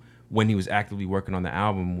 when he was actively working on the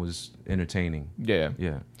album, was entertaining. Yeah.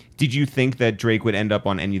 Yeah. Did you think that Drake would end up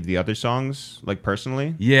on any of the other songs, like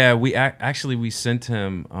personally? Yeah, we sent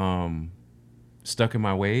him Stuck in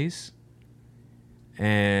My Ways,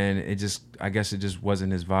 and I guess it just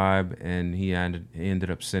wasn't his vibe, and he ended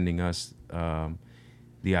up sending us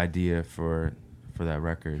the idea for that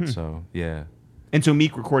record. So yeah. And so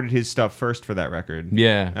Meek recorded his stuff first for that record.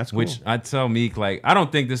 Yeah, that's cool. Which I tell Meek, like, I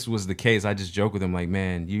don't think this was the case. I just joke with him, like,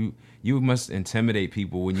 man, you must intimidate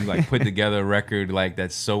people when you like put together a record like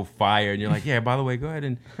that's so fire, and you're like, yeah, by the way, go ahead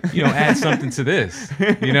and add something to this.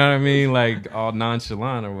 You know what I mean? Like all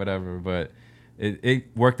nonchalant or whatever. But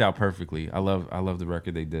it worked out perfectly. I love the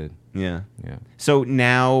record they did. Yeah. Yeah. So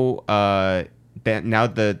now now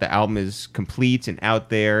the album is complete and out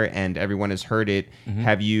there and everyone has heard it.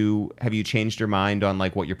 Have you changed your mind on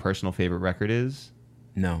like what your personal favorite record is?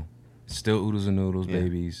 No, still Oodles and Noodles,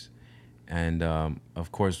 Babies, and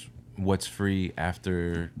of course What's Free.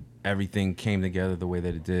 After everything came together the way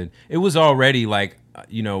that it did, it was already like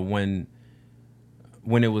when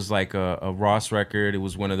it was like a Ross record, it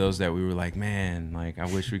was one of those that we were like, man, like I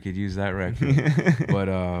wish we could use that record.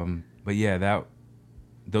 but yeah,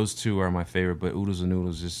 those two are my favorite, but Oodles and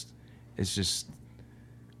Noodles it's just,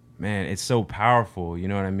 man, it's so powerful. You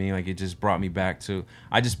know what I mean? Like it just brought me back to,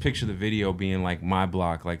 I just picture the video being like My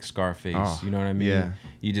Block, like Scarface. You know what I mean? Yeah.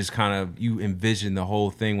 You just kind of, you envision the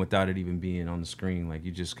whole thing without it even being on the screen. Like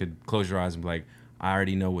you just could close your eyes and be like, I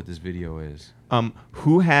already know what this video is.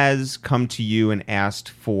 Who has come to you and asked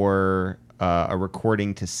for a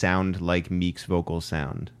recording to sound like Meek's vocal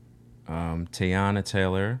sound? Teyana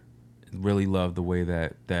Taylor. Really loved the way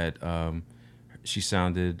that she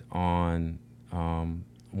sounded on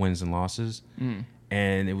Wins and Losses,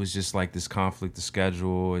 and it was just like this conflict of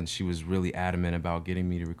schedule, and she was really adamant about getting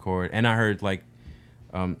me to record. And I heard like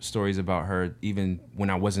stories about her even when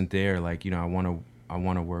I wasn't there, like I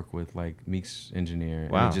want to work with like Meek's engineer.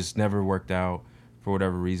 Wow. And it just never worked out for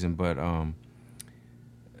whatever reason, but of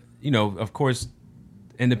course,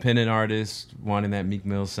 independent artists wanting that Meek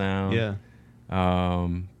Mill sound. Yeah.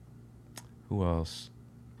 Who else?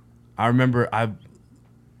 I remember I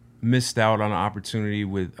missed out on an opportunity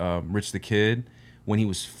with Rich the Kid when he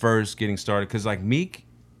was first getting started. Because like Meek,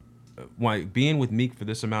 being with Meek for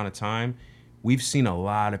this amount of time, we've seen a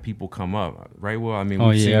lot of people come up, right? Well, I mean,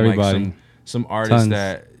 we've seen everybody. like some artists Tons.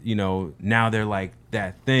 that now they're like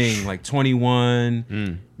that thing, like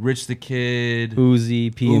 21, Rich the Kid,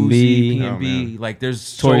 Uzi, P&B. P&B. Like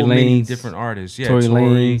there's Tory so many Lanez. different artists. Yeah, Tory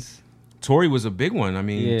Lanez. Tory was a big one. I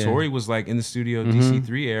mean, Yeah. Tory was like in the studio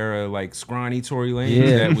DC3 era, like scrawny Tory Lanez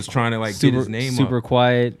Yeah. that was trying to like get his name super up.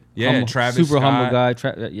 quiet. Yeah, Travis super Scott. humble guy.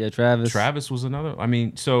 Travis. Travis was another. I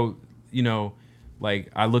mean, so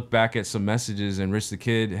like I look back at some messages and Rich the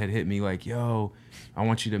Kid had hit me like, "Yo, I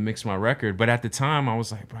want you to mix my record." But at the time, I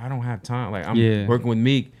was like, "Bro, I don't have time. Like I'm working with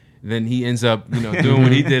Meek." Then he ends up, doing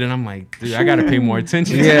what he did, and I'm like, "Dude, I got to pay more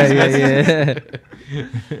attention." to this.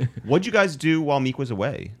 What'd you guys do while Meek was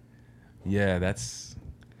away? Yeah, that's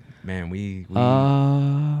Man, we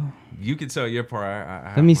Uh, you can tell your part.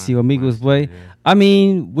 I Let me see what Meek was play. I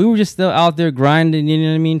mean, we were just still out there grinding, you know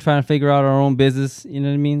what I mean? Trying to figure out our own business, you know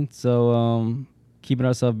what I mean? So, keeping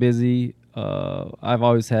ourselves busy. I've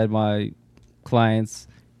always had my clients,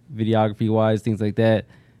 videography wise, things like that.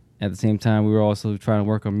 At the same time, we were also trying to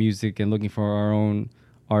work on music and looking for our own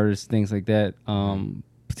artists, things like that,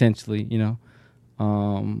 potentially, you know.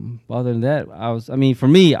 Other than that, for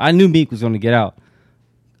me, I knew Meek was going to get out.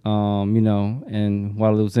 You know, and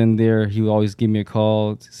while it was in there, he would always give me a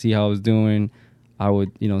call to see how I was doing. I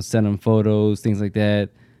would, you know, send him photos, things like that.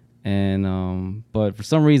 And but for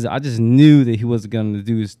some reason, I just knew that he wasn't going to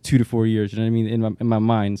do his 2 to 4 years. You know what I mean? In my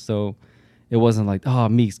mind, so it wasn't like, oh,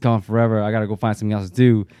 Meek's gone forever. I got to go find something else to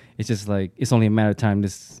do. It's just like it's only a matter of time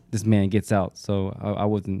this man gets out. So I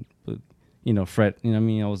wasn't, you know, fret. You know what I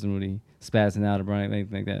mean? I wasn't really spazzing out or anything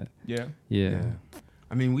like that. Yeah.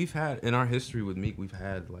 I mean, we've had in our history with Meek, we've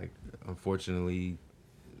had like unfortunately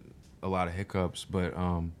a lot of hiccups, but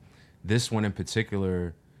this one in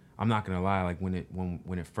particular, I'm not gonna lie, like when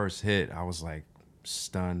it first hit, I was like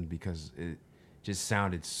stunned because it just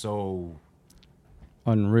sounded so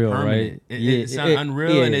unreal, permanent. right? It sounded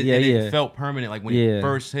unreal, and it felt permanent like when it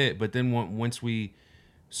first hit. But then once we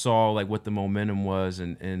saw like what the momentum was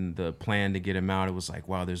and the plan to get him out, it was like,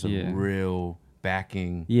 wow, there's a real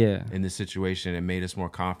backing in this situation. It made us more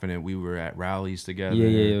confident. We were at rallies together.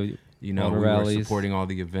 You know, we were supporting all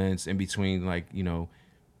the events in between, like, you know,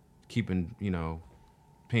 keeping, you know,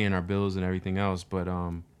 paying our bills and everything else. But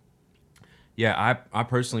I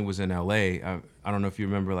personally was in LA. I don't know if you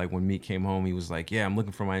remember, like when Meek came home, he was like, yeah, I'm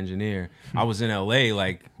looking for my engineer. I was in LA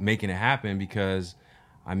like making it happen because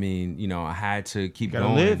I mean, you know, I had to keep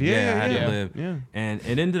going. Live. I had to live. Yeah. And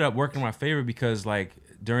it ended up working in my favor because like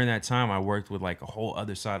during that time I worked with like a whole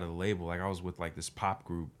other side of the label. Like I was with like this pop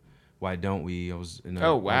group, Why Don't We? I was in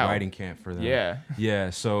a writing camp for them. Yeah.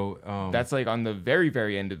 So that's like on the very,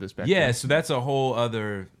 very end of the spectrum. Yeah, so that's a whole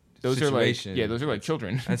other situation. Those are like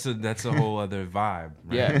children. That's a whole other vibe.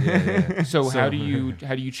 Right? Yeah. So how do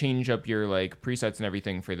you change up your like presets and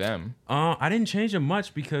everything for them? I didn't change them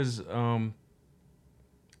much because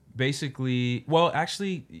basically, well,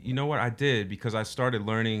 actually, you know what I did, because I started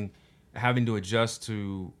learning, having to adjust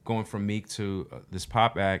to going from Meek to this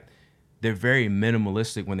pop act. They're very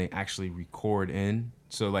minimalistic when they actually record in.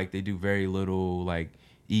 So like they do very little like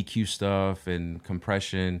EQ stuff and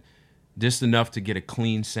compression, just enough to get a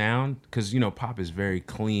clean sound. Because, you know, pop is very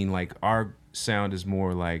clean. Like our sound is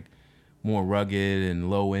more rugged and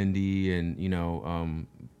low indie and, you know,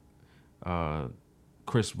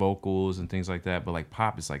 crisp vocals and things like that. But like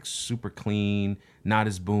pop is like super clean, not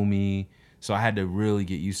as boomy. So I had to really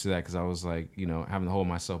get used to that because I was like, you know, having to hold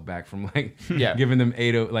myself back from like giving them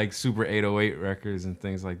super 808 records and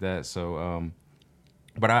things like that. So,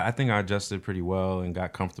 but I think I adjusted pretty well and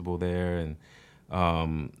got comfortable there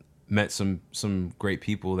and met some great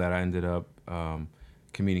people that I ended up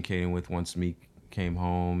communicating with once Meek came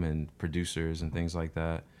home, and producers and things like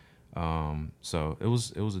that. So it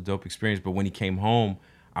was a dope experience. But when he came home,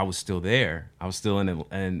 I was still there. I was still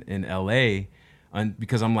in LA.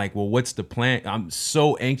 Because I'm like, well, what's the plan? I'm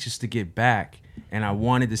so anxious to get back, and I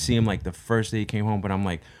wanted to see him like the first day he came home. But I'm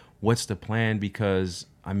like, what's the plan? Because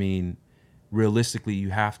I mean, realistically, you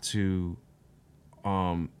have to,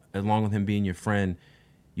 along with him being your friend,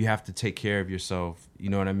 you have to take care of yourself. You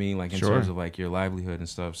know what I mean? Like in terms of like your livelihood and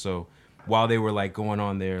stuff. So while they were like going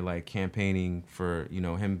on there, like campaigning for, you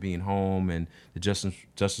know, him being home and the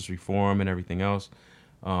justice reform and everything else,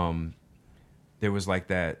 there was like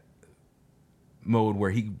that mode where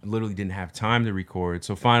he literally didn't have time to record.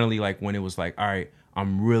 So finally, like when it was like, all right,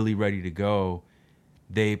 I'm really ready to go,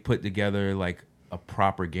 they put together like a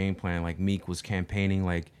proper game plan. Like Meek was campaigning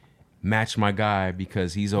like, match my guy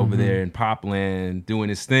because he's over there in Popland doing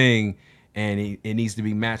his thing, and it needs to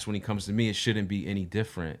be matched when he comes to me. It shouldn't be any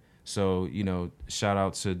different. So, you know, shout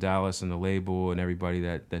out to Dallas and the label and everybody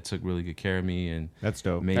that took really good care of me, and that's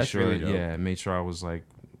dope. Made sure I was like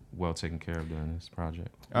well taken care of during this project.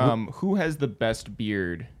 Who has the best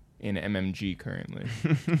beard in MMG currently?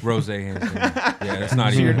 Rose, hands down. Yeah, that's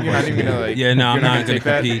not even. You're not even gonna like. Yeah, no, I'm not gonna take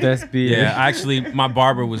that. compete. Best beard. Yeah, actually, my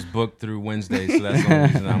barber was booked through Wednesday, so that's the only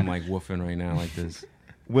reason I'm like woofing right now like this.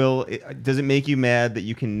 Will, does it make you mad that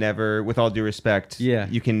you can never, with all due respect,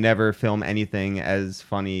 you can never film anything as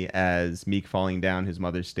funny as Meek falling down his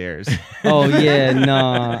mother's stairs? Oh yeah,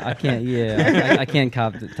 no, I can't. Yeah, I can't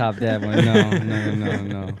top that one.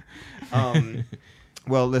 No.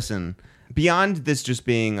 Well, listen. Beyond this just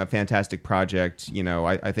being a fantastic project, you know,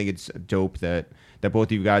 I think it's dope that both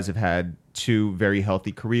of you guys have had two very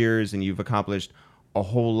healthy careers and you've accomplished a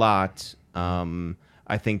whole lot.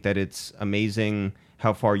 I think that it's amazing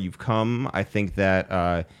how far you've come. I think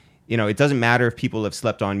that it doesn't matter if people have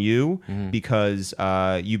slept on you because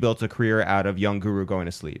you built a career out of young guru going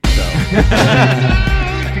to sleep. So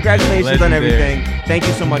congratulations on everything. Thank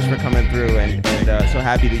you so much for coming through, and so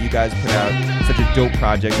happy that you guys put out such a dope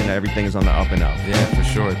project and that everything is on the up and up. Yeah, for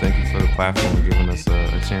sure. Thank you for the platform and giving us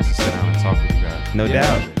a chance to sit down and talk with you guys. No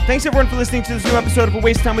doubt. Thanks everyone for listening to this new episode of A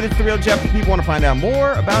Waste of Time with It's The Real Jeff. If people want to find out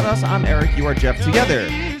more about us, I'm Eric, you are Jeff. Together,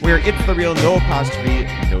 we're It's The Real, no apostrophe,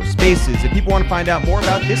 no spaces. If people want to find out more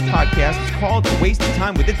about this podcast, it's called A Waste of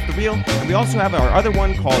Time with It's The Real. And we also have our other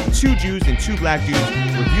one called Two Jews and Two Black Dudes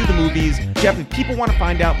Review the Movies. Jeff, if people want to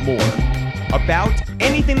find out more about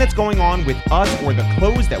anything that's going on with us or the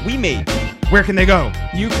clothes that we made, where can they go?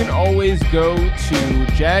 You can always go to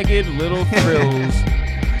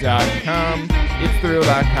jaggedlittlethrills.com.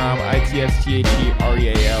 Itsthereal.com.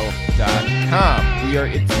 ITSTHEREAL.com. We are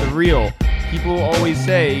It's The Real. People always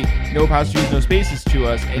say no apostrophes, no spaces to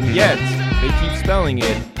us, and yet they keep spelling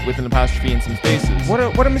it with an apostrophe and some spaces.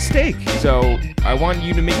 What a mistake. So I want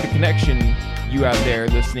you to make the connection, you out there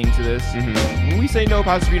listening to this. When we say no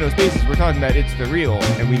apostrophe, no spaces, we're talking about It's The Real,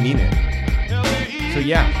 And we mean it. so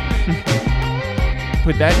yeah.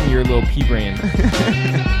 Put that in your little pea brain.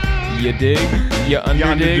 You dig? You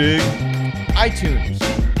underdig? iTunes.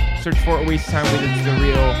 Search for A Waste of Time with It's The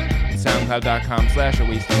Real. SoundCloud.com/A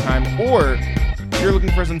Waste of Time. Or if you're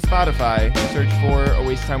looking for us on Spotify, search for A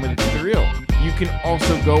Waste of Time with It's The Real. You can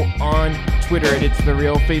also go on Twitter at It's The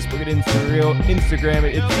Real, Facebook at It's The Real, Instagram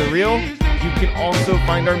at It's The Real. You can also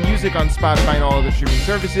find our music on Spotify and all other streaming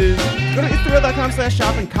services. Go to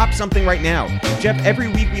itsthereal.com/shop and cop something right now. Jeff, every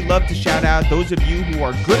week we love to shout out those of you who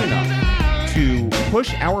are good enough to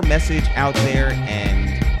push our message out there and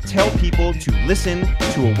tell people to listen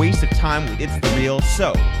to A Waste of Time with It's The Real.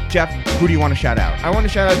 So, Jeff, who do you want to shout out? I want to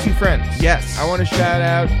shout out two friends. Yes. I want to shout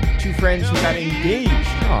out two friends who got engaged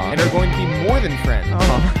and are going to be more than friends.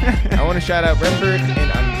 I want to shout out Rembert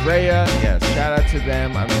and Andrea. Yes. Shout out to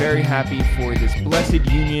them. I'm very happy for this blessed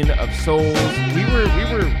union of souls. We were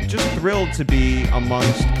just thrilled to be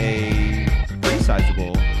amongst a pretty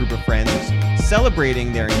sizable group of friends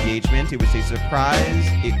celebrating their engagement. It was a surprise.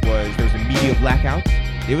 There was a media blackout.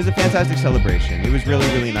 It was a fantastic celebration. It was really,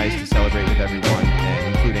 really nice to celebrate with everyone,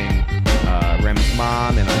 and including Rem's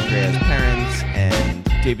mom and Andrea's parents and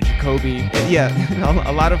David Jacoby. And yeah,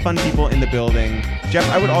 a lot of fun people in the building. Jeff,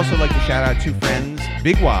 I would also like to shout out two friends,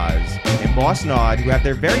 Big Waz and Boss Nod, who have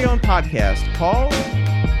their very own podcast called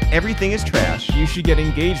Everything is Trash. You should get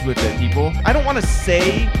engaged with it, people. I don't want to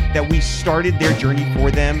say that we started their journey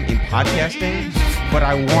for them in podcasting, but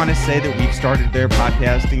I want to say that we've started their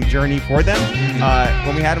podcasting journey for them.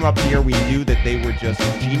 When we had them up here, we knew that they were just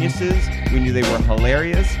geniuses. We knew they were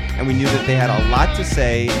hilarious, and we knew that they had a lot to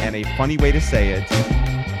say and a funny way to say it.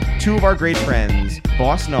 Two of our great friends,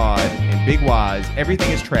 Boss Nod and Big Waz,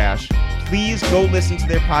 Everything is Trash. Please go listen to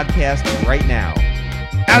their podcast right now.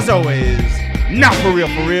 As always, not for real,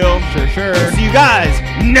 for real. Sure. See you guys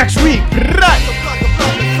next week.